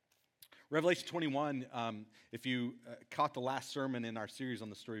 Revelation 21, if you caught the last sermon in our series on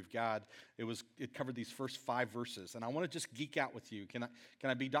the story of God, it covered these first 5 verses. And I want to just geek out with you. Can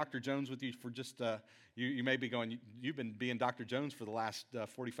I be Dr. Jones with you for just, you may be going, you've been being Dr. Jones for the last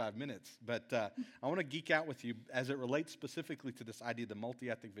 45 minutes. But I want to geek out with you as it relates specifically to this idea of the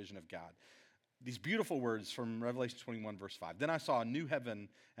multi-ethnic vision of God. These beautiful words from Revelation 21, verse 5. Then I saw a new heaven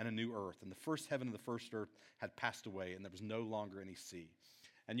and a new earth, and the first heaven and the first earth had passed away, and there was no longer any sea.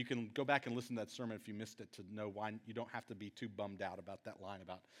 And you can go back and listen to that sermon if you missed it to know why you don't have to be too bummed out about that line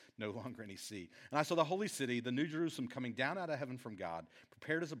about no longer any sea. And I saw the holy city, the new Jerusalem, coming down out of heaven from God,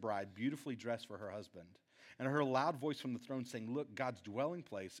 prepared as a bride, beautifully dressed for her husband. And I heard a loud voice from the throne saying, look, God's dwelling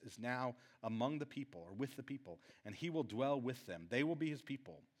place is now among the people, or with the people, and he will dwell with them. They will be his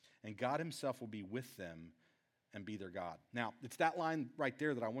people, and God himself will be with them and be their God. Now, it's that line right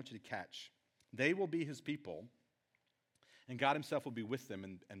there that I want you to catch. They will be his people, and God himself will be with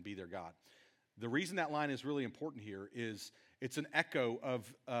them and be their God. The reason that line is really important here is it's an echo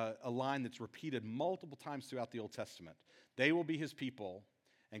of a line that's repeated multiple times throughout the Old Testament. They will be his people,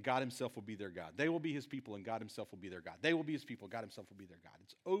 and God himself will be their God. They will be his people, and God himself will be their God. They will be his people, God himself will be their God.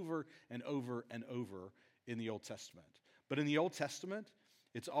 It's over and over and over in the Old Testament. But in the Old Testament,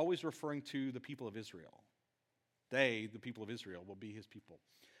 it's always referring to the people of Israel. They, the people of Israel, will be his people.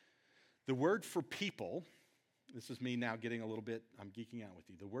 The word for people, this is me now getting a little bit, I'm geeking out with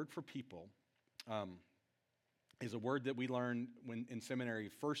you. The word for people is a word that we learned when in seminary,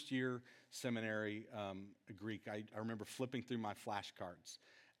 first year seminary Greek. I remember flipping through my flashcards.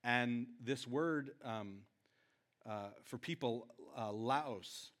 And this word for people,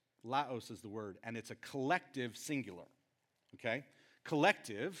 laos is the word, and it's a collective singular, okay?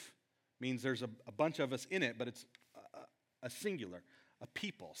 Collective means there's a bunch of us in it, but it's a singular. A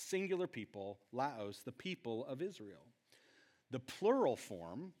people, singular people, laos, the people of Israel. The plural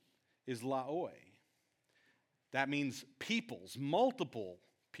form is laoi. That means peoples, multiple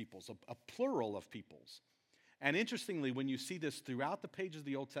peoples, a plural of peoples. And interestingly, when you see this throughout the pages of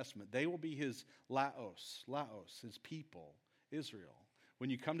the Old Testament, they will be his laos, his people, Israel.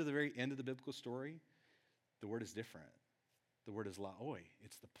 When you come to the very end of the biblical story, the word is different. The word is laoi.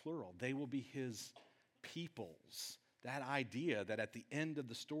 It's the plural. They will be his peoples. That idea that at the end of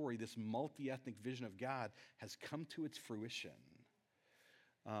the story, this multi-ethnic vision of God has come to its fruition.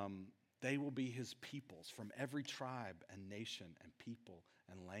 They will be his peoples from every tribe and nation and people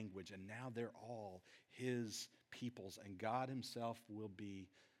and language. And now they're all his peoples. And God himself will be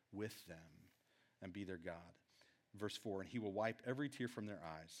with them and be their God. Verse 4, and he will wipe every tear from their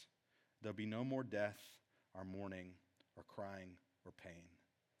eyes. There'll be no more death or mourning or crying or pain.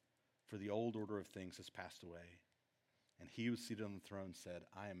 For the old order of things has passed away. And he who was seated on the throne said,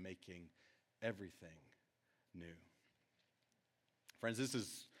 I am making everything new. Friends, this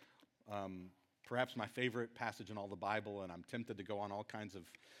is perhaps my favorite passage in all the Bible, and I'm tempted to go on all kinds of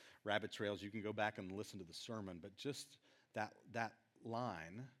rabbit trails. You can go back and listen to the sermon, but just that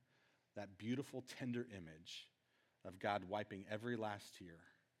line, that beautiful, tender image of God wiping every last tear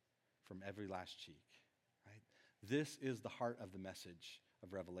from every last cheek. Right? This is the heart of the message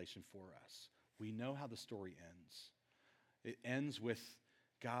of Revelation for us. We know how the story ends. It ends with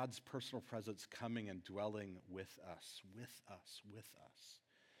God's personal presence coming and dwelling with us.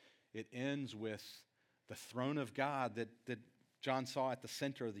 It ends with the throne of God that John saw at the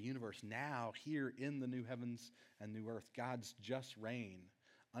center of the universe. Now, here in the new heavens and new earth, God's just reign,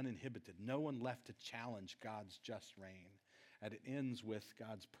 uninhibited. No one left to challenge God's just reign. And it ends with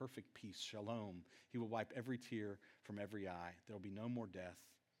God's perfect peace, shalom. He will wipe every tear from every eye. There will be no more death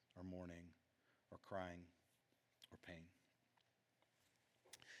or mourning or crying or pain.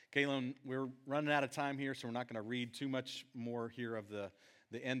 Kaylin, we're running out of time here, so we're not going to read too much more here of the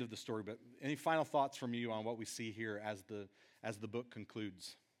end of the story. But any final thoughts from you on what we see here as the book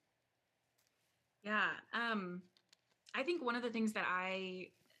concludes? Yeah, I think one of the things that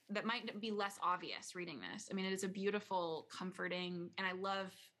might be less obvious reading this. I mean, it is a beautiful, comforting, and I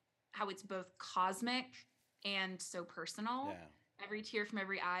love how it's both cosmic and so personal. Yeah. Every tear from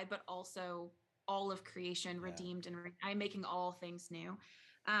every eye, but also all of creation redeemed and I'm making all things new.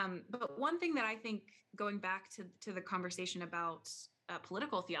 But one thing that I think, going back to the conversation about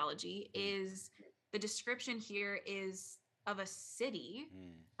political theology, is the description here is of a city,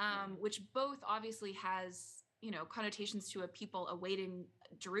 which both obviously has, connotations to a people awaiting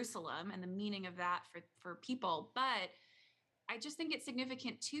Jerusalem and the meaning of that for people. But I just think it's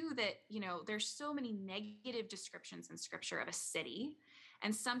significant too that, there's so many negative descriptions in scripture of a city.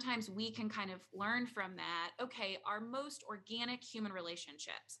 And sometimes we can kind of learn from that. Okay, our most organic human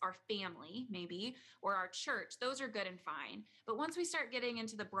relationships, our family, maybe, or our church, those are good and fine. But once we start getting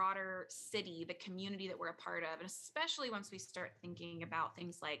into the broader city, the community that we're a part of, and especially once we start thinking about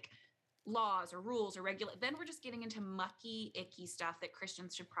things like laws or rules or regulate, then we're just getting into mucky, icky stuff that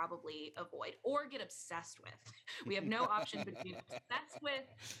Christians should probably avoid or get obsessed with. We have no option between obsessed with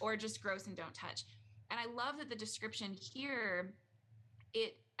or just gross and don't touch. And I love that the description here,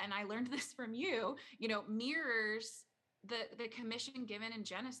 and I learned this from you, mirrors the commission given in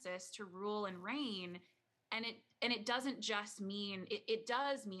Genesis to rule and reign. And it doesn't just mean, it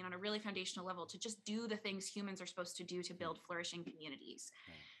does mean on a really foundational level to just do the things humans are supposed to do to build flourishing communities.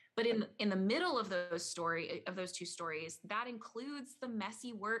 But in the middle of those two stories, that includes the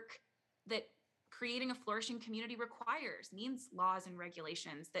messy work that creating a flourishing community requires, means laws and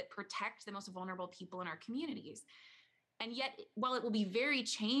regulations that protect the most vulnerable people in our communities. And yet, while it will be very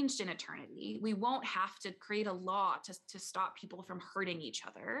changed in eternity, we won't have to create a law to stop people from hurting each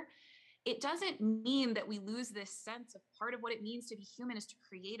other. It doesn't mean that we lose this sense of part of what it means to be human is to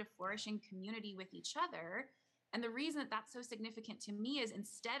create a flourishing community with each other. And the reason that that's so significant to me is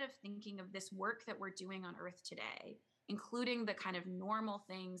instead of thinking of this work that we're doing on earth today, including the kind of normal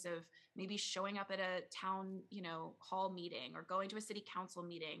things of maybe showing up at a town, hall meeting or going to a city council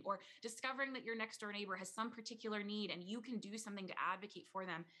meeting or discovering that your next door neighbor has some particular need and you can do something to advocate for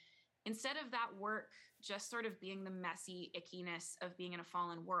them. Instead of that work just sort of being the messy ickiness of being in a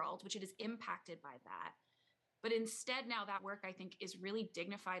fallen world, which it is impacted by that. But instead now that work, I think, is really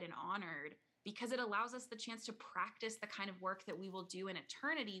dignified and honored because it allows us the chance to practice the kind of work that we will do in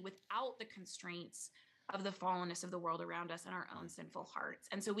eternity without the constraints of the fallenness of the world around us and our own sinful hearts.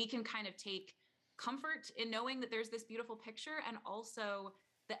 And so we can kind of take comfort in knowing that there's this beautiful picture and also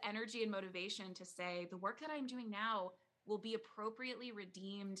the energy and motivation to say the work that I'm doing now will be appropriately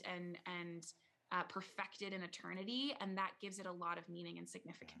redeemed and perfected in eternity. And that gives it a lot of meaning and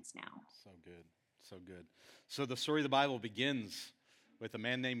significance now. So good. So good. So the story of the Bible begins with a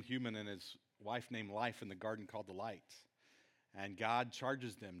man named Human and his wife named Life in the garden called the Light. And God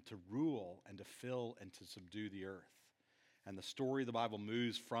charges them to rule and to fill and to subdue the earth. And the story of the Bible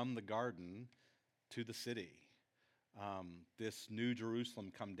moves from the garden to the city. This new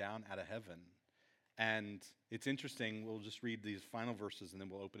Jerusalem come down out of heaven. And it's interesting, we'll just read these final verses and then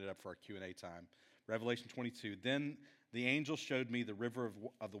we'll open it up for our Q&A time. Revelation 22, then the angel showed me the river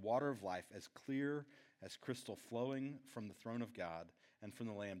of the water of life, as clear as crystal, flowing from the throne of God and from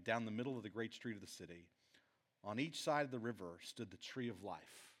the Lamb down the middle of the great street of the city. On each side of the river stood the tree of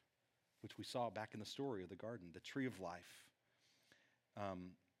life, which we saw back in the story of the garden, the tree of life,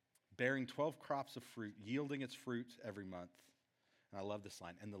 bearing 12 crops of fruit, yielding its fruit every month. And I love this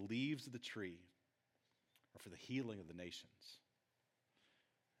line, and the leaves of the tree are for the healing of the nations.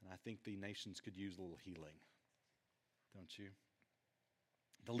 And I think the nations could use a little healing, don't you?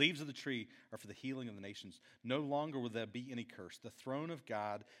 The leaves of the tree are for the healing of the nations. No longer will there be any curse. The throne of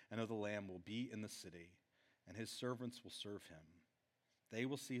God and of the Lamb will be in the city, and his servants will serve him. They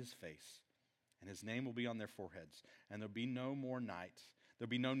will see his face, and his name will be on their foreheads. And there'll be no more night. There'll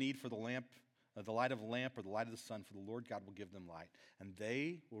be no need for the light of a lamp or the light of the sun, for the Lord God will give them light. And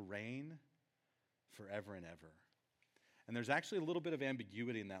they will reign forever and ever. And there's actually a little bit of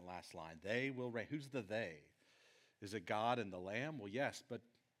ambiguity in that last line. They will reign. Who's the they? Is it God and the Lamb? Well, yes, but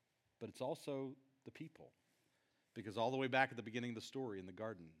it's also the people. Because all the way back at the beginning of the story in the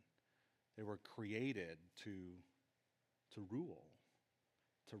garden, they were created to rule,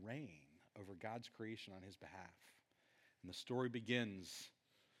 to reign over God's creation on his behalf. And the story begins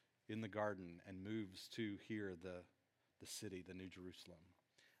in the garden and moves to here, the city, the New Jerusalem,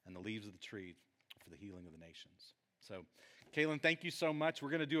 and the leaves of the tree for the healing of the nations. So, Kaylin, thank you so much.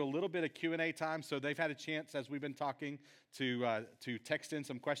 We're going to do a little bit of Q&A time. So they've had a chance, as we've been talking, to text in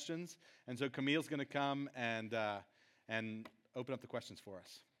some questions. And so Camille's going to come and open up the questions for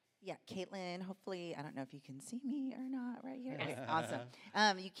us. Yeah, Caitlin, hopefully, I don't know if you can see me or not right here. Yes,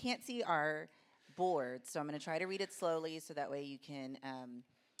 awesome. You can't see our board, so I'm going to try to read it slowly so that way you can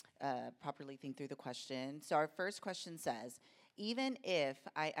properly think through the question. So our first question says, even if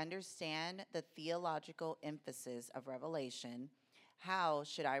I understand the theological emphasis of Revelation, how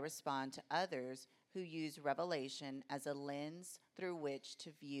should I respond to others who use Revelation as a lens through which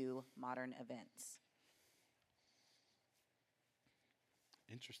to view modern events?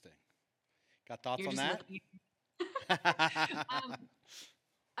 Interesting. Got thoughts on that?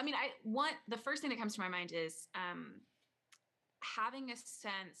 The first thing that comes to my mind is having a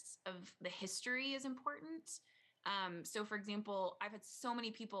sense of the history is important. So for example, I've had so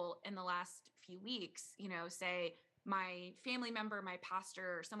many people in the last few weeks, say, my family member, my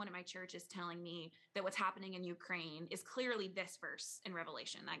pastor, or someone at my church is telling me that what's happening in Ukraine is clearly this verse in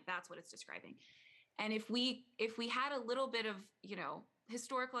Revelation. Like that's what it's describing. And if we had a little bit of,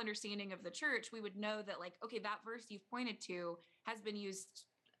 historical understanding of the church, we would know that like, okay, that verse you've pointed to has been used,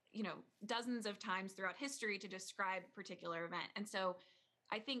 dozens of times throughout history to describe a particular event. And so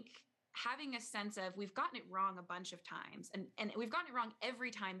I think having a sense of we've gotten it wrong a bunch of times and we've gotten it wrong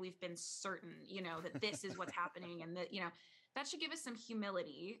every time we've been certain, that this is what's happening and that, that should give us some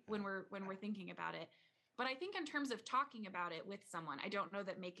humility when we're thinking about it. But I think in terms of talking about it with someone, I don't know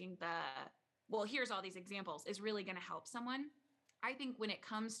that making well, here's all these examples is really going to help someone. I think when it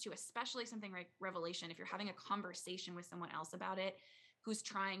comes to especially something like Revelation, if you're having a conversation with someone else about it, who's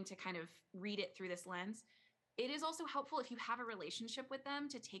trying to kind of read it through this lens, it is also helpful if you have a relationship with them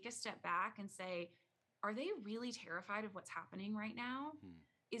to take a step back and say, are they really terrified of what's happening right now?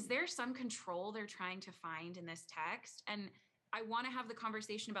 Is there some control they're trying to find in this text? And I want to have the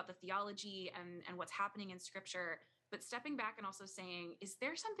conversation about the theology and what's happening in scripture, but stepping back and also saying, is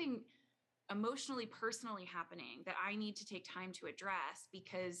there something emotionally, personally happening that I need to take time to address?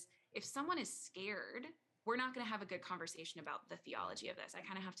 Because if someone is scared, we're not going to have a good conversation about the theology of this. I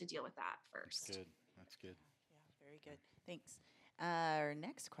kind of have to deal with that first. That's good. That's good. Yeah, very good. Thanks. Our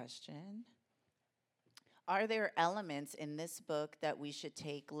next question. Are there elements in this book that we should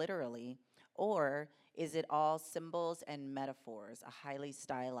take literally, or is it all symbols and metaphors, a highly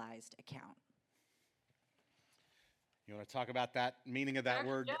stylized account? You want to talk about that meaning of that Dr.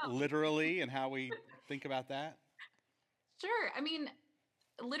 word Jones. literally and how we think about that? Sure. I mean,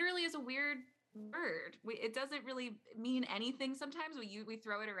 literally is a weird word. It doesn't really mean anything sometimes. We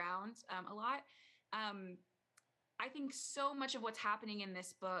throw it around a lot. I think so much of what's happening in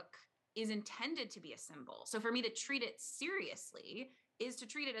this book is intended to be a symbol. So for me to treat it seriously is to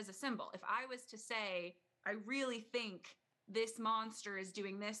treat it as a symbol. If I was to say, I really think this monster is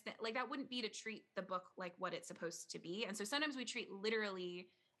doing this, like that wouldn't be to treat the book like what it's supposed to be. And so sometimes we treat literally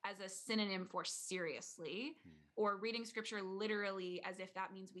as a synonym for seriously, or reading scripture literally as if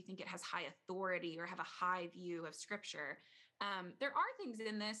that means we think it has high authority or have a high view of scripture. There are things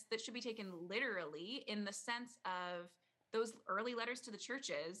in this that should be taken literally in the sense of those early letters to the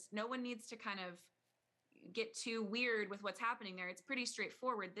churches. No one needs to kind of get too weird with what's happening there. It's pretty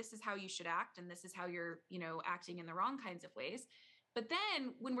straightforward. This is how you should act, and this is how you're, acting in the wrong kinds of ways. But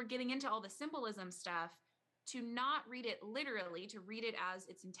then when we're getting into all the symbolism stuff, to not read it literally, to read it as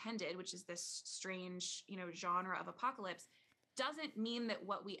it's intended, which is this strange, genre of apocalypse, doesn't mean that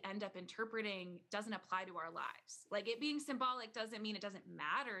what we end up interpreting doesn't apply to our lives. Like it being symbolic doesn't mean it doesn't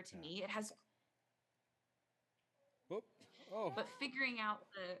matter to me. It has. Whoop. Oh. But figuring out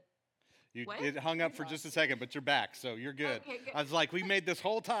It hung up for just a second, but you're back, so you're good. Okay, good. I was like, we made this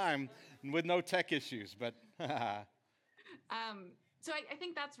whole time with no tech issues, but. So I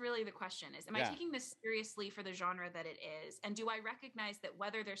think that's really the question is, am I taking this seriously for the genre that it is? And do I recognize that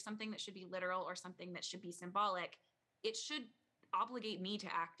whether there's something that should be literal or something that should be symbolic, it should obligate me to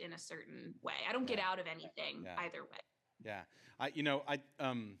act in a certain way. I don't get out of anything either way. Yeah.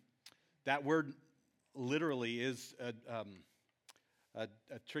 That word literally is a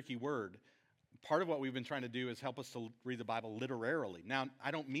tricky word. Part of what we've been trying to do is help us to read the Bible literarily. Now,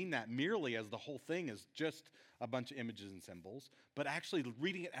 I don't mean that merely as the whole thing is just a bunch of images and symbols, but actually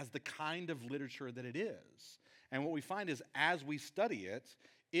reading it as the kind of literature that it is. And what we find is as we study it,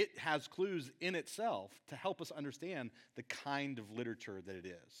 it has clues in itself to help us understand the kind of literature that it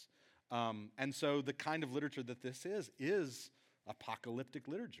is. And so the kind of literature that this is apocalyptic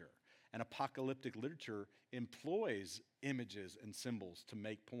literature. And apocalyptic literature employs images and symbols to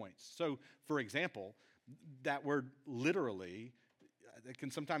make points. So, for example, that word literally, it can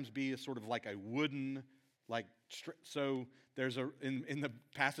sometimes be a sort of like a wooden, so there's in the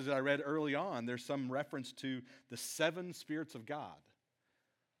passage that I read early on, there's some reference to the 7 spirits of God.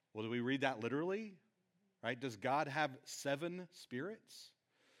 Well, do we read that literally? Right? Does God have 7 spirits?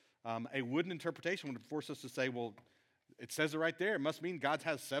 A wooden interpretation would force us to say, well, it says it right there. It must mean God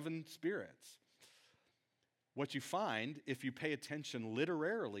has 7 spirits. What you find, if you pay attention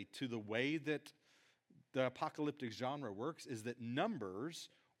literarily to the way that the apocalyptic genre works, is that numbers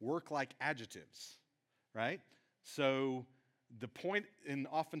work like adjectives, right? So the point in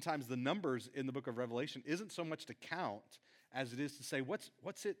oftentimes the numbers in the book of Revelation isn't so much to count as it is to say, what's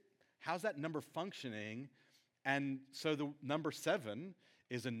it? How's that number functioning? And so the number 7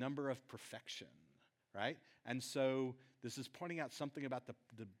 is a number of perfection, right? And so this is pointing out something about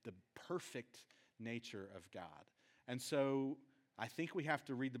the perfect nature of God. And so I think we have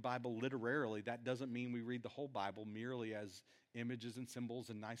to read the Bible literarily. That doesn't mean we read the whole Bible merely as images and symbols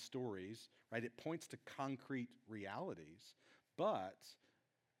and nice stories, right? It points to concrete realities, but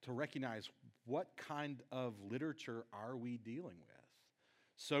to recognize what kind of literature are we dealing with.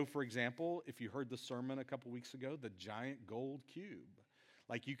 So, for example, if you heard the sermon a couple weeks ago, the giant gold cube,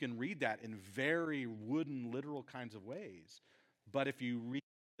 like you can read that in very wooden, literal kinds of ways. But if you read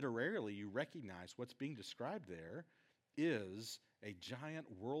literarily, you recognize what's being described there is a giant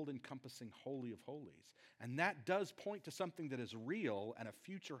world-encompassing holy of holies. And that does point to something that is real and a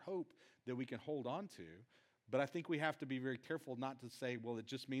future hope that we can hold on to. But I think we have to be very careful not to say, well, it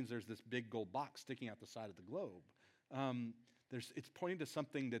just means there's this big gold box sticking out the side of the globe. It's pointing to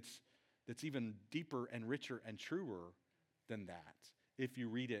something that's even deeper and richer and truer than that if you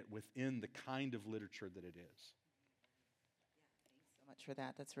read it within the kind of literature that it is. Thanks so much for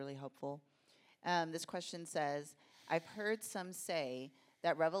that. That's really helpful. This question says, I've heard some say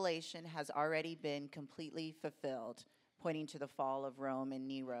that Revelation has already been completely fulfilled, pointing to the fall of Rome and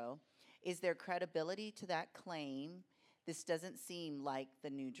Nero. Is there credibility to that claim? This doesn't seem like the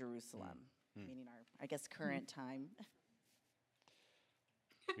New Jerusalem, meaning our, I guess, current time.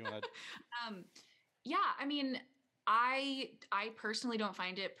 You want to? Yeah, I mean, I personally don't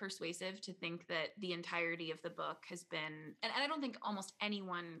find it persuasive to think that the entirety of the book has been, and I don't think almost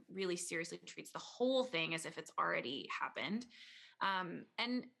anyone really seriously treats the whole thing as if it's already happened.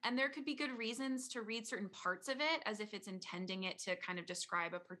 And there could be good reasons to read certain parts of it as if it's intending it to kind of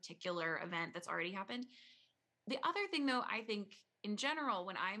describe a particular event that's already happened. The other thing, though, I think in general,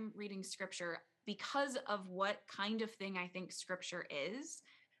 when I'm reading scripture, because of what kind of thing I think scripture is,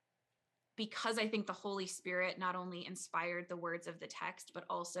 because I think the Holy Spirit not only inspired the words of the text, but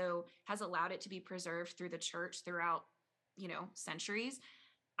also has allowed it to be preserved through the church throughout, centuries,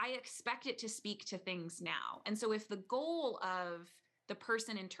 I expect it to speak to things now. And so if the goal of the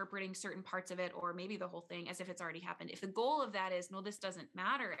person interpreting certain parts of it, or maybe the whole thing as if it's already happened, if the goal of that is, no, this doesn't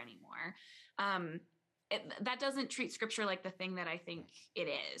matter anymore, that doesn't treat scripture like the thing that I think it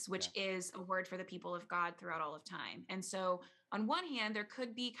is, which is a word for the people of God throughout all of time. And so on one hand, there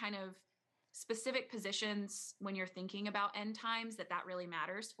could be kind of specific positions when you're thinking about end times that really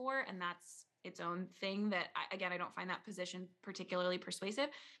matters for, and that's its own thing that I don't find that position particularly persuasive.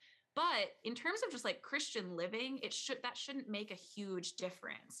 But in terms of just like Christian living, that shouldn't make a huge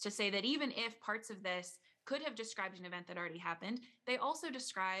difference to say that even if parts of this could have described an event that already happened, they also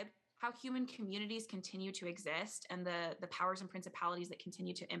describe how human communities continue to exist and the powers and principalities that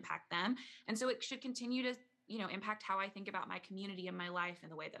continue to impact them. And so it should continue to, impact how I think about my community and my life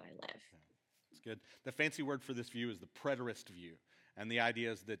and the way that I live. That's good. The fancy word for this view is the preterist view. And the idea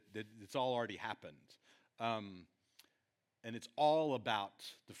is that it's all already happened. And it's all about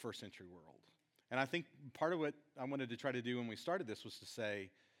the first century world. And I think part of what I wanted to try to do when we started this was to say,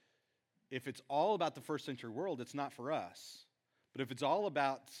 if it's all about the first century world, it's not for us. But if it's all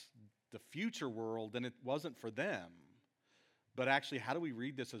about the future world, then it wasn't for them. But actually, how do we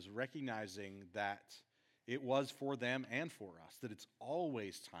read this as recognizing that it was for them and for us, that it's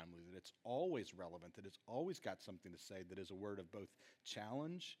always timely, that it's always relevant, that it's always got something to say that is a word of both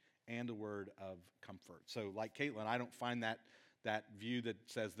challenge and a word of comfort. So like Caitlin, I don't find that view that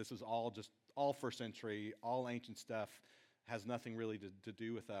says this is all first century, all ancient stuff, has nothing really to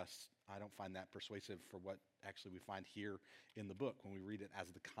do with us. I don't find that persuasive for what actually we find here in the book when we read it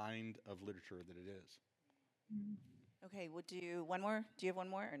as the kind of literature that it is. Okay, we'll do one more. Do you have one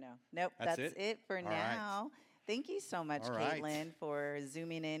more or no? Nope, That's that's it? it for All now. right. Thank you so much, All right. Caitlin, for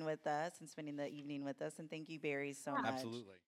zooming in with us and spending the evening with us. And thank you, Barry, so much. Absolutely.